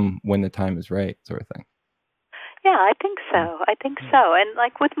pursue them when the time is right, sort of thing. Yeah, I think so. And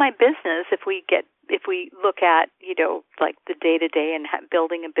like with my business, if we look at, like the day-to-day and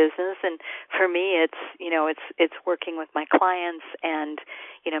building a business, and for me it's working with my clients and,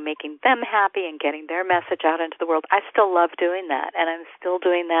 making them happy and getting their message out into the world. I still love doing that, and I'm still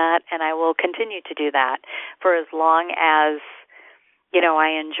doing that, and I will continue to do that for as long as,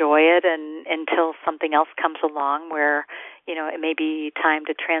 I enjoy it, and until something else comes along where, it may be time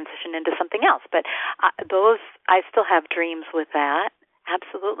to transition into something else. But I still have dreams with that,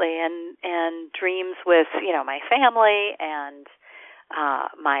 absolutely, and dreams with, my family and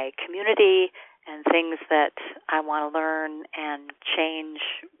my community and things that I want to learn and change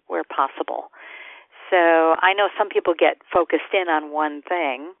where possible. So I know some people get focused in on one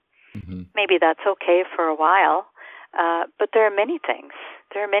thing. Mm-hmm. Maybe that's okay for a while. But there are many things.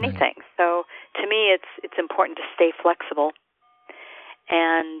 Things. So to me, it's important to stay flexible.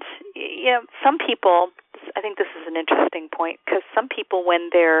 And some people, I think this is an interesting point, because some people, when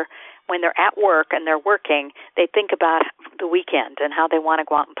they're at work and they're working, they think about the weekend and how they want to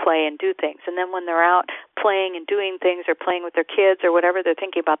go out and play and do things. And then when they're out playing and doing things or playing with their kids or whatever, they're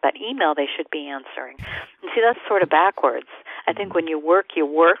thinking about that email they should be answering. And see, that's sort of backwards. I think when you work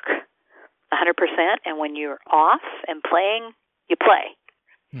 100%, and when you're off and playing, you play.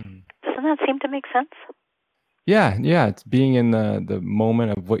 Doesn't that seem to make sense? Yeah. It's being in the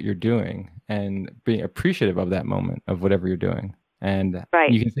moment of what you're doing and being appreciative of that moment of whatever you're doing. And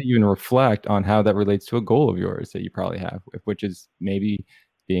you can even reflect on how that relates to a goal of yours that you probably have, which is maybe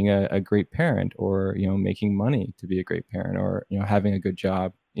being a great parent, or, making money to be a great parent, or, having a good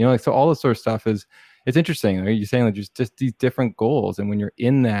job. So all this sort of stuff it's interesting. You're saying like there's just these different goals. And when you're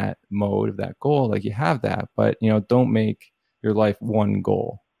in that mode of that goal, like you have that, but, don't make your life one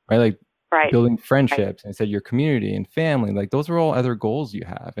goal, right? Like building friendships, and I said your community and family, like those are all other goals you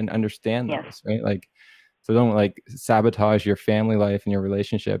have, and understand those, right? Like, so don't like sabotage your family life and your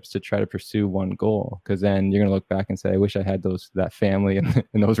relationships to try to pursue one goal, because then you're going to look back and say, I wish I had that family and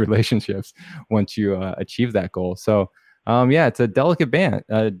those relationships once you achieve that goal. So it's a delicate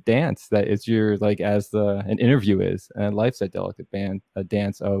dance that is your, like, as an interview is, and life's a delicate a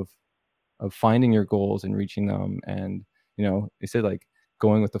dance of finding your goals and reaching them. And, you said like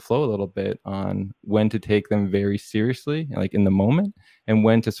going with the flow a little bit on when to take them very seriously, like in the moment, and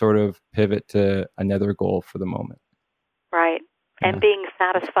when to sort of pivot to another goal for the moment. Right. and being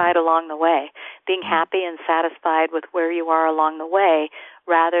satisfied along the way, being happy and satisfied with where you are along the way,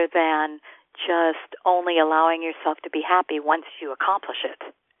 rather than just only allowing yourself to be happy once you accomplish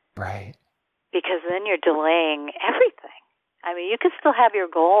it. Right. Because then you're delaying everything. I mean, you can still have your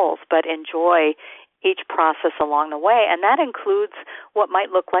goals, but enjoy each process along the way, and that includes what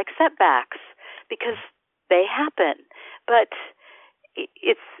might look like setbacks, because they happen. But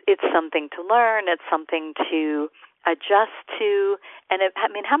it's something to learn. It's something to adjust to. And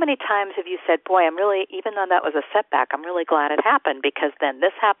how many times have you said, "Boy, I'm really, even though that was a setback, I'm really glad it happened, because then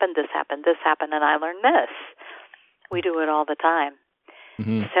this happened, this happened, this happened, and I learned this." We do it all the time.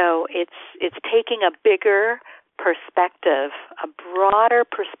 Mm-hmm. So it's taking a bigger perspective, a broader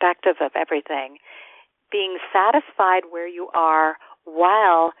perspective of everything, being satisfied where you are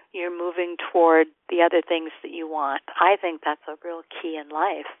while you're moving toward the other things that you want. I think that's a real key in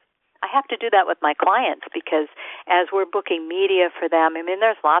life. I have to do that with my clients, because as we're booking media for them, I mean,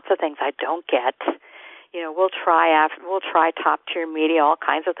 there's lots of things I don't get. You know, we'll try top tier media, all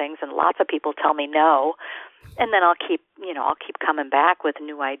kinds of things, and lots of people tell me no. And then I'll keep coming back with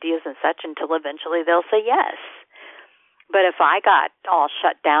new ideas and such until eventually they'll say yes. But if I got all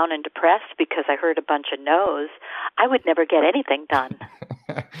shut down and depressed because I heard a bunch of no's, I would never get anything done.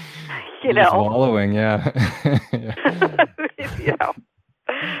 You know, swallowing, yeah. You know,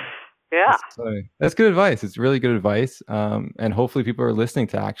 yeah. That's good advice. It's really good advice, and hopefully people are listening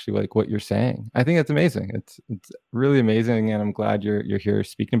to actually like what you're saying. I think that's amazing. It's really amazing, and I'm glad you're here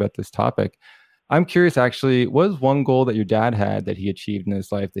speaking about this topic. I'm curious, actually, what was one goal that your dad had that he achieved in his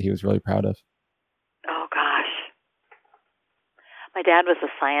life that he was really proud of? Oh, gosh. My dad was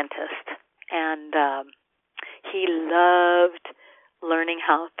a scientist, and he loved learning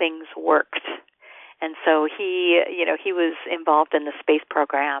how things worked. And so he was involved in the space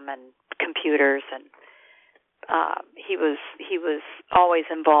program and computers, and he was always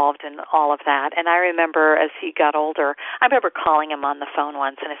involved in all of that. And I remember as he got older, I remember calling him on the phone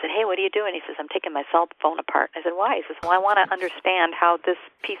once, and I said, "Hey, what are you doing?" He says, "I'm taking my cell phone apart." I said, "Why?" He says, "Well, I want to understand how this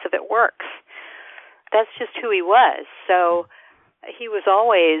piece of it works." That's just who he was. So he was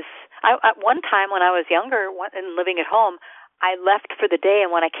always, at one time when I was younger and living at home, I left for the day,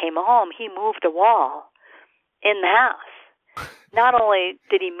 and when I came home, he moved a wall in the house. Not only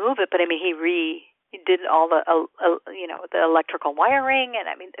did he move it, but I mean, he did all the the electrical wiring, and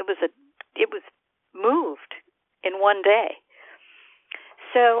I mean, it was moved in one day.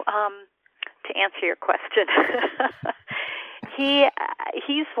 So to answer your question,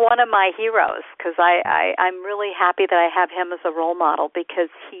 he's one of my heroes, because I'm really happy that I have him as a role model, because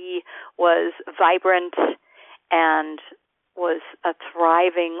he was vibrant and was a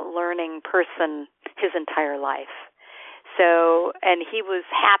thriving, learning person his entire life. So, and he was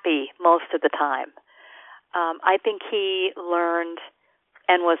happy most of the time. I think he learned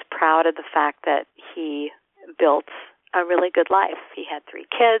and was proud of the fact that he built a really good life. He had 3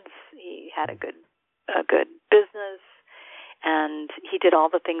 kids. He had a good business, and he did all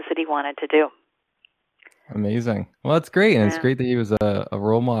the things that he wanted to do. Amazing. Well, that's great, and it's great that he was a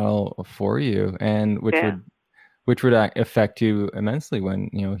role model for you, and which would affect you immensely when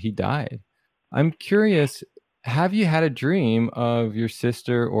he died. I'm curious, have you had a dream of your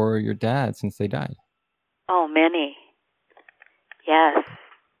sister or your dad since they died? Oh, many. Yes.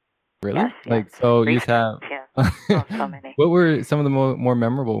 Really? Yes, like, so you have... Yeah. Oh, so many. What were some of the more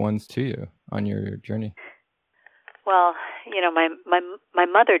memorable ones to you on your journey? Well, my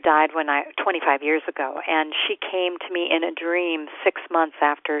mother died 25 years ago, and she came to me in a dream 6 months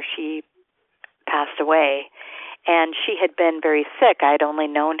after she passed away, and she had been very sick. I'd only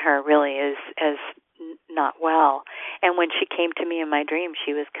known her really as not well, and when she came to me in my dream,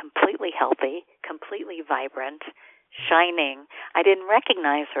 she was completely healthy, completely vibrant, shining. I didn't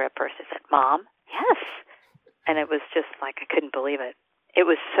recognize her at first. I said, "Mom?" "Yes." And it was just like, I couldn't believe it. It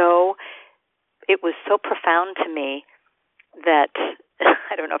was so profound to me that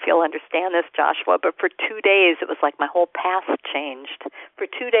I don't know if you'll understand this, Joshua, but for 2 days it was like my whole past changed. For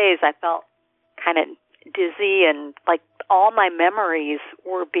 2 days I felt kind of dizzy, and like all my memories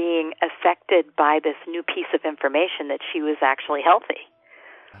were being affected by this new piece of information that she was actually healthy.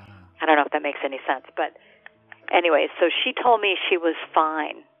 I don't know if that makes any sense, but anyway, so she told me she was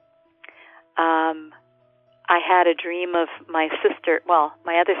fine. I had a dream of my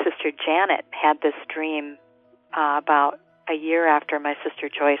other sister Janet had this dream about a year after my sister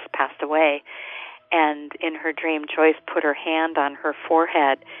Joyce passed away, and in her dream, Joyce put her hand on her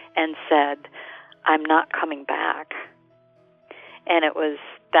forehead and said, "I'm not coming back." And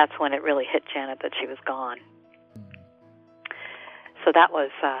that's when it really hit Janet that she was gone. So that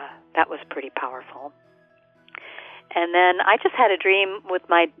was pretty powerful. And then I just had a dream with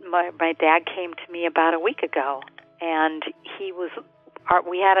my dad came to me about a week ago, and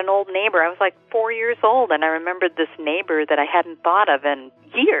we had an old neighbor. I was like 4 years old, and I remembered this neighbor that I hadn't thought of in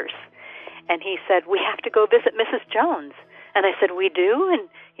years. And he said, "We have to go visit Mrs. Jones." And I said, "We do?" And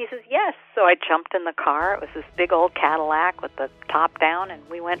he says, "Yes." So I jumped in the car. It was this big old Cadillac with the top down, and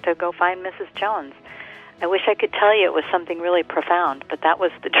we went to go find Mrs. Jones. I wish I could tell you it was something really profound, but that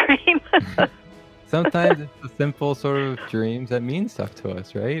was the dream. Sometimes it's the simple sort of dreams that mean stuff to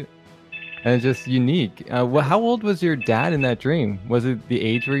us, right? And it's just unique. How old was your dad in that dream? Was it the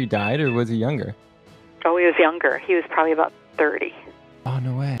age where he died, or was he younger? Oh, he was younger. He was probably about 30. Oh,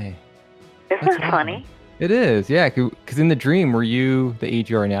 no way. Isn't That's that funny? It is, yeah. Because in the dream, were you the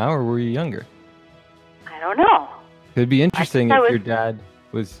age you are now, or were you younger? I don't know. It'd be interesting if your dad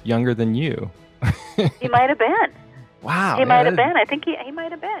was younger than you. He might have been. Wow. He might have been. I think he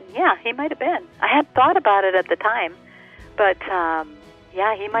might have been. Yeah, he might have been. I hadn't thought about it at the time, but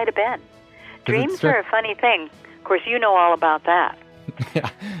yeah, he might have been. Dreams are a funny thing. Of course, you know all about that. Yeah,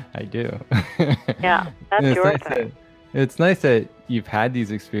 I do. Yeah, that's your thing. It's nice that you've had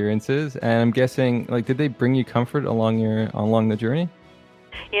these experiences, and I'm guessing, like, did they bring you comfort along the journey?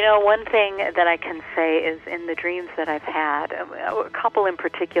 You know, one thing that I can say is in the dreams that I've had, a couple in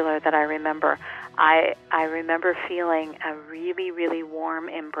particular that I remember, I remember feeling a really, really warm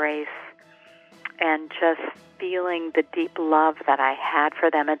embrace and just feeling the deep love that I had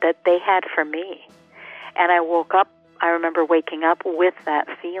for them and that they had for me. And I remember waking up with that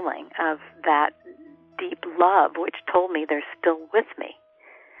feeling of that deep love, which told me they're still with me.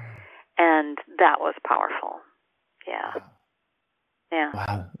 And that was powerful. Yeah. Yeah.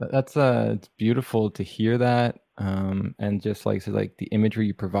 Wow, that's it's beautiful to hear that, and just like the imagery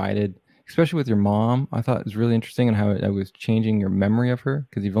you provided, especially with your mom, I thought it was really interesting and how it was changing your memory of her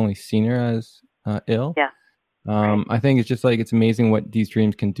because you've only seen her as ill. Yeah. Right. I think it's just like it's amazing what these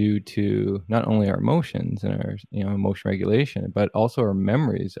dreams can do to not only our emotions and our emotion regulation, but also our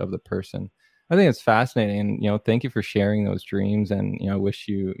memories of the person. I think it's fascinating, and thank you for sharing those dreams. And I wish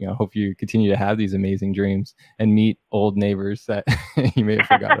hope you continue to have these amazing dreams and meet old neighbors that you may have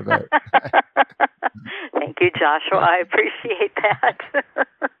forgot about. Thank you, Joshua. I appreciate that.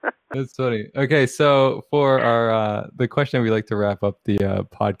 That's funny. Okay, so for our the question we like to wrap up the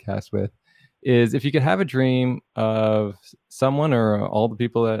podcast with is, if you could have a dream of someone or all the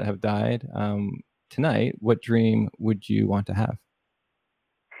people that have died tonight, what dream would you want to have?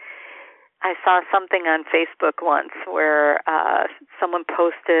 I saw something on Facebook once where someone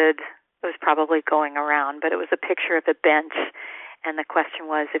posted, it was probably going around, but it was a picture of a bench, and the question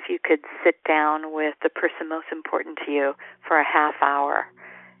was, if you could sit down with the person most important to you for a half hour,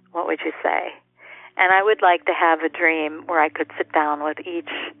 what would you say? And I would like to have a dream where I could sit down with each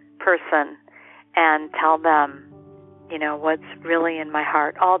person and tell them, what's really in my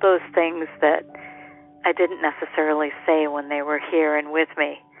heart, all those things that I didn't necessarily say when they were here and with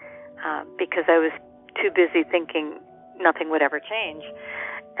me. Because I was too busy thinking nothing would ever change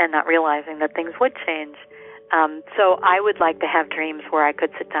and not realizing that things would change. So I would like to have dreams where I could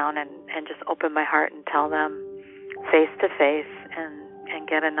sit down and just open my heart and tell them face to face and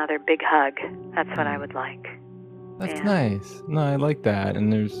get another big hug. That's what I would like. That's nice. No, I like that.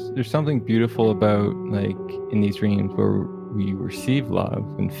 And there's something beautiful about, like, in these dreams where we receive love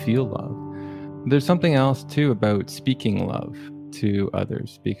and feel love. There's something else too about speaking love to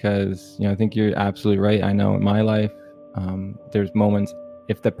others, because I think you're absolutely right. I know in my life there's moments,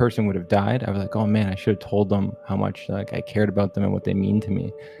 if that person would have died, I was like, oh man, I should have told them how much I cared about them and what they mean to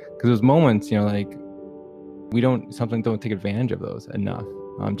me. Because those moments, we don't take advantage of those enough,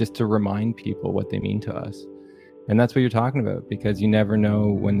 just to remind people what they mean to us. And that's what you're talking about, because you never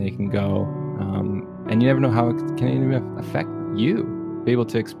know when they can go, and you never know how it can even affect you, be able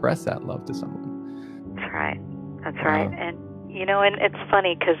to express that love to someone. That's right. And and it's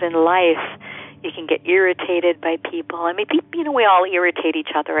funny because in life, you can get irritated by people. I mean, we all irritate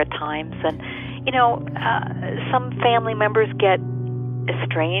each other at times. And, some family members get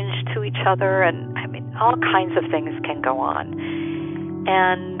estranged to each other. And, I mean, all kinds of things can go on.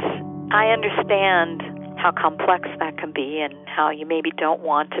 And I understand how complex that can be and how you maybe don't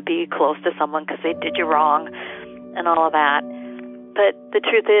want to be close to someone because they did you wrong and all of that. But the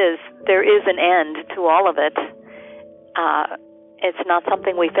truth is, there is an end to all of it. It's not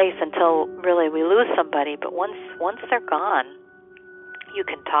something we face until really we lose somebody, but once they're gone, you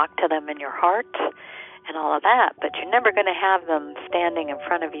can talk to them in your heart and all of that, but you're never going to have them standing in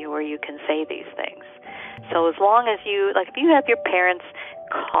front of you where you can say these things. So as long as if you have your parents,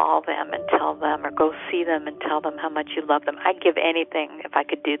 call them and tell them, or go see them and tell them how much you love them. I'd give anything if I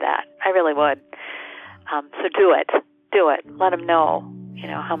could do that. I really would. So do it. Do it. Let them know,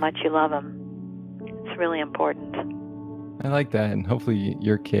 how much you love them. It's really important. I like that. And hopefully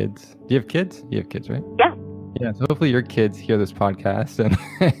your kids, do you have kids? You have kids, right? Yeah. Yeah. So hopefully your kids hear this podcast and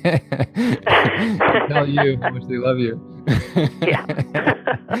tell you how much they love you. Yeah.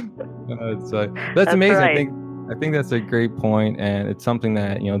 That's amazing. Right. I think that's a great point, and it's something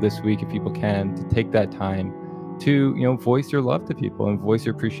that this week, if people can, to take that time to voice your love to people and voice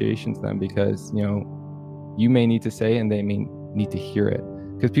your appreciation to them, because you may need to say it and they may need to hear it,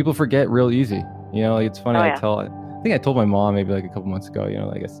 because people forget real easy. It's funny. Oh, yeah. I think I told my mom maybe like a couple months ago,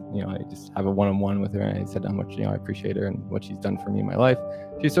 I guess, I just have a one-on-one with her, and I said how much, I appreciate her and what she's done for me in my life.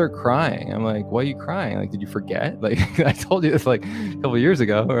 She started crying. I'm like, why are you crying? Like, did you forget? Like, I told you this like a couple of years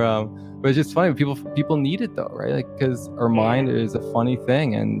ago. But it's just funny. People need it though, right? Like, because our mind is a funny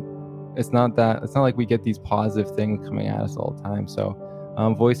thing, and it's not like we get these positive things coming at us all the time. So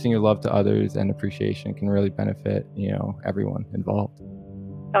voicing your love to others and appreciation can really benefit, everyone involved.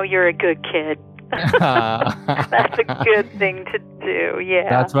 Oh, you're a good kid. That's a good thing to do. Yeah.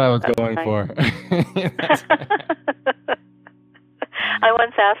 That's what I was going for. I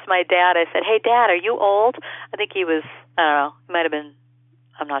once asked my dad, I said, "Hey, Dad, are you old?" I think he was, I don't know, he might have been,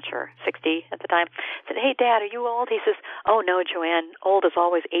 I'm not sure, 60 at the time. I said, "Hey, Dad, are you old?" He says, "Oh, no, Joanne, old is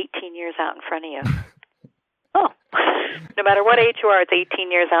always 18 years out in front of you." Oh, no matter what age you are, it's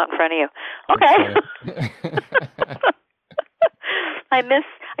 18 years out in front of you. Okay. I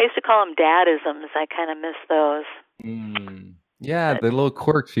used to call them dadisms. I kind of miss those. Yeah, the little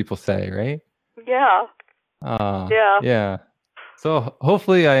quirks people say, right? Yeah. Yeah. So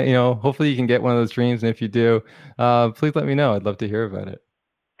hopefully hopefully you can get one of those dreams. And if you do, please let me know. I'd love to hear about it.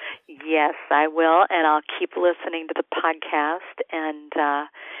 Yes, I will. And I'll keep listening to the podcast. And,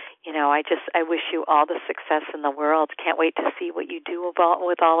 I wish you all the success in the world. Can't wait to see what you do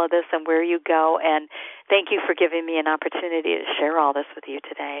with all of this and where you go. And thank you for giving me an opportunity to share all this with you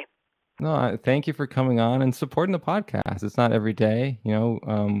today. No, thank you for coming on and supporting the podcast. It's not every day,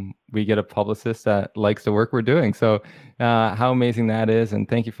 we get a publicist that likes the work we're doing. So how amazing that is. And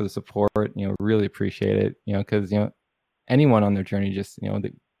thank you for the support, really appreciate it, because, anyone on their journey, just,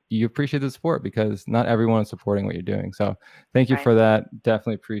 you appreciate the support, because not everyone is supporting what you're doing. So thank you for that.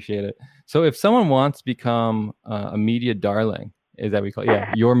 Definitely appreciate it. So if someone wants to become a media darling, is that we call it?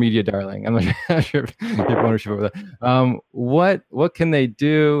 Yeah, your media darling. I'm not sure if you have ownership over that. What can they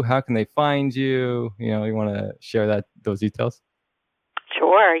do? How can they find you? You want to share those details?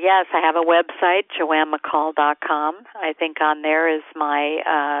 Sure. Yes, I have a website, JoanneMcCall.com. I think on there is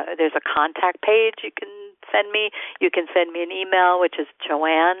there's a contact page you can send me. You can send me an email, which is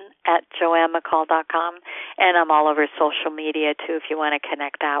Joanne@JoanneMcCall.com, and I'm all over social media too if you want to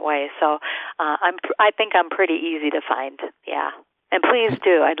connect that way. So I think I'm pretty easy to find. Yeah, and please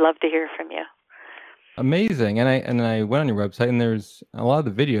do. I'd love to hear from you. Amazing. And I went on your website, and there's a lot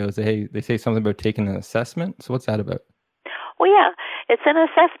of the videos. They say something about taking an assessment. So what's that about? Well, yeah, it's an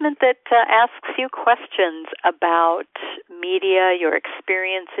assessment that asks you questions about media, your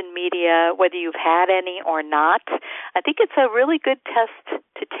experience in media, whether you've had any or not. I think it's a really good test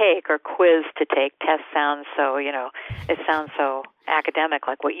to take, or quiz to take. Test sounds so, it sounds so academic,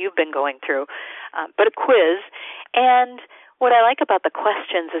 like what you've been going through, but a quiz. And what I like about the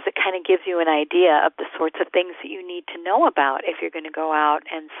questions is it kind of gives you an idea of the sorts of things that you need to know about if you're going to go out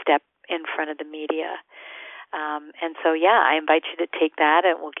and step in front of the media. And so, I invite you to take that.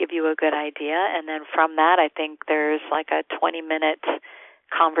 It will give you a good idea. And then from that, I think there's like a 20-minute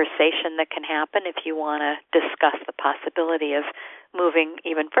conversation that can happen if you want to discuss the possibility of moving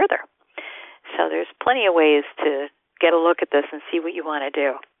even further. So there's plenty of ways to get a look at this and see what you want to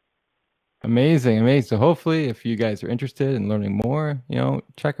do. Amazing. So hopefully if you guys are interested in learning more,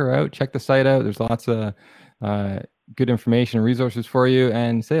 check her out, check the site out. There's lots of good information and resources for you.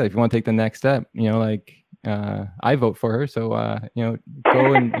 And say, if you want to take the next step, I vote for her. So,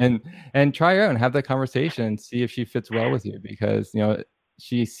 go and try her out and have that conversation and see if she fits well with you, because,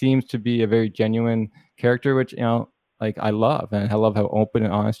 she seems to be a very genuine character, which, I love. And I love how open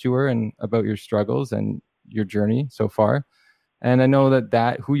and honest you were and about your struggles and your journey so far. And I know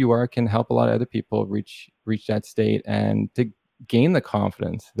that who you are can help a lot of other people reach that state, and to gain the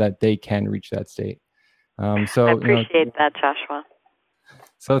confidence that they can reach that state. So I appreciate that, Joshua.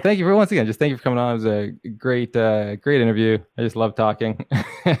 So thank you once again. Just thank you for coming on. It was a great interview. I just love talking.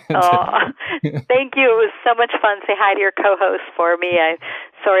 Thank you. It was so much fun. Say hi to your co-host for me. I'm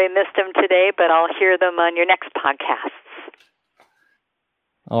sorry I missed him today, but I'll hear them on your next podcasts.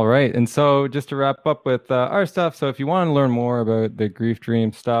 All right. And so just to wrap up with our stuff. So if you want to learn more about the Grief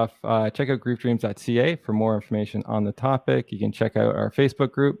Dream stuff, check out griefdreams.ca for more information on the topic. You can check out our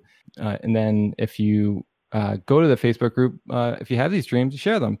Facebook group. And then if you go to the Facebook group, if you have these dreams,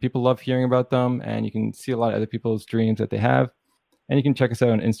 share them. People love hearing about them, and you can see a lot of other people's dreams that they have. And you can check us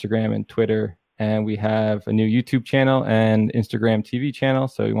out on Instagram and Twitter. And we have a new YouTube channel and Instagram TV channel.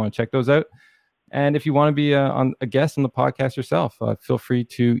 So you want to check those out. And if you want to be on a guest on the podcast yourself, feel free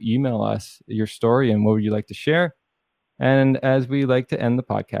to email us your story and what would you like to share. And as we like to end the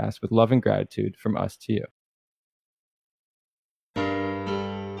podcast with love and gratitude from us to you.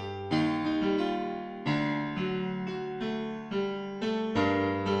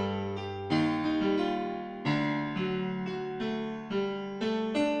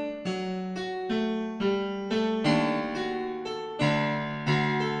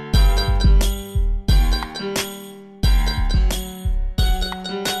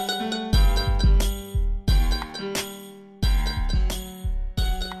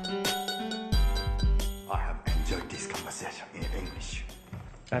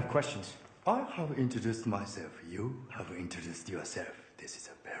 I have questions. I have introduced myself. You have introduced yourself. This is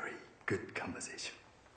a very good conversation.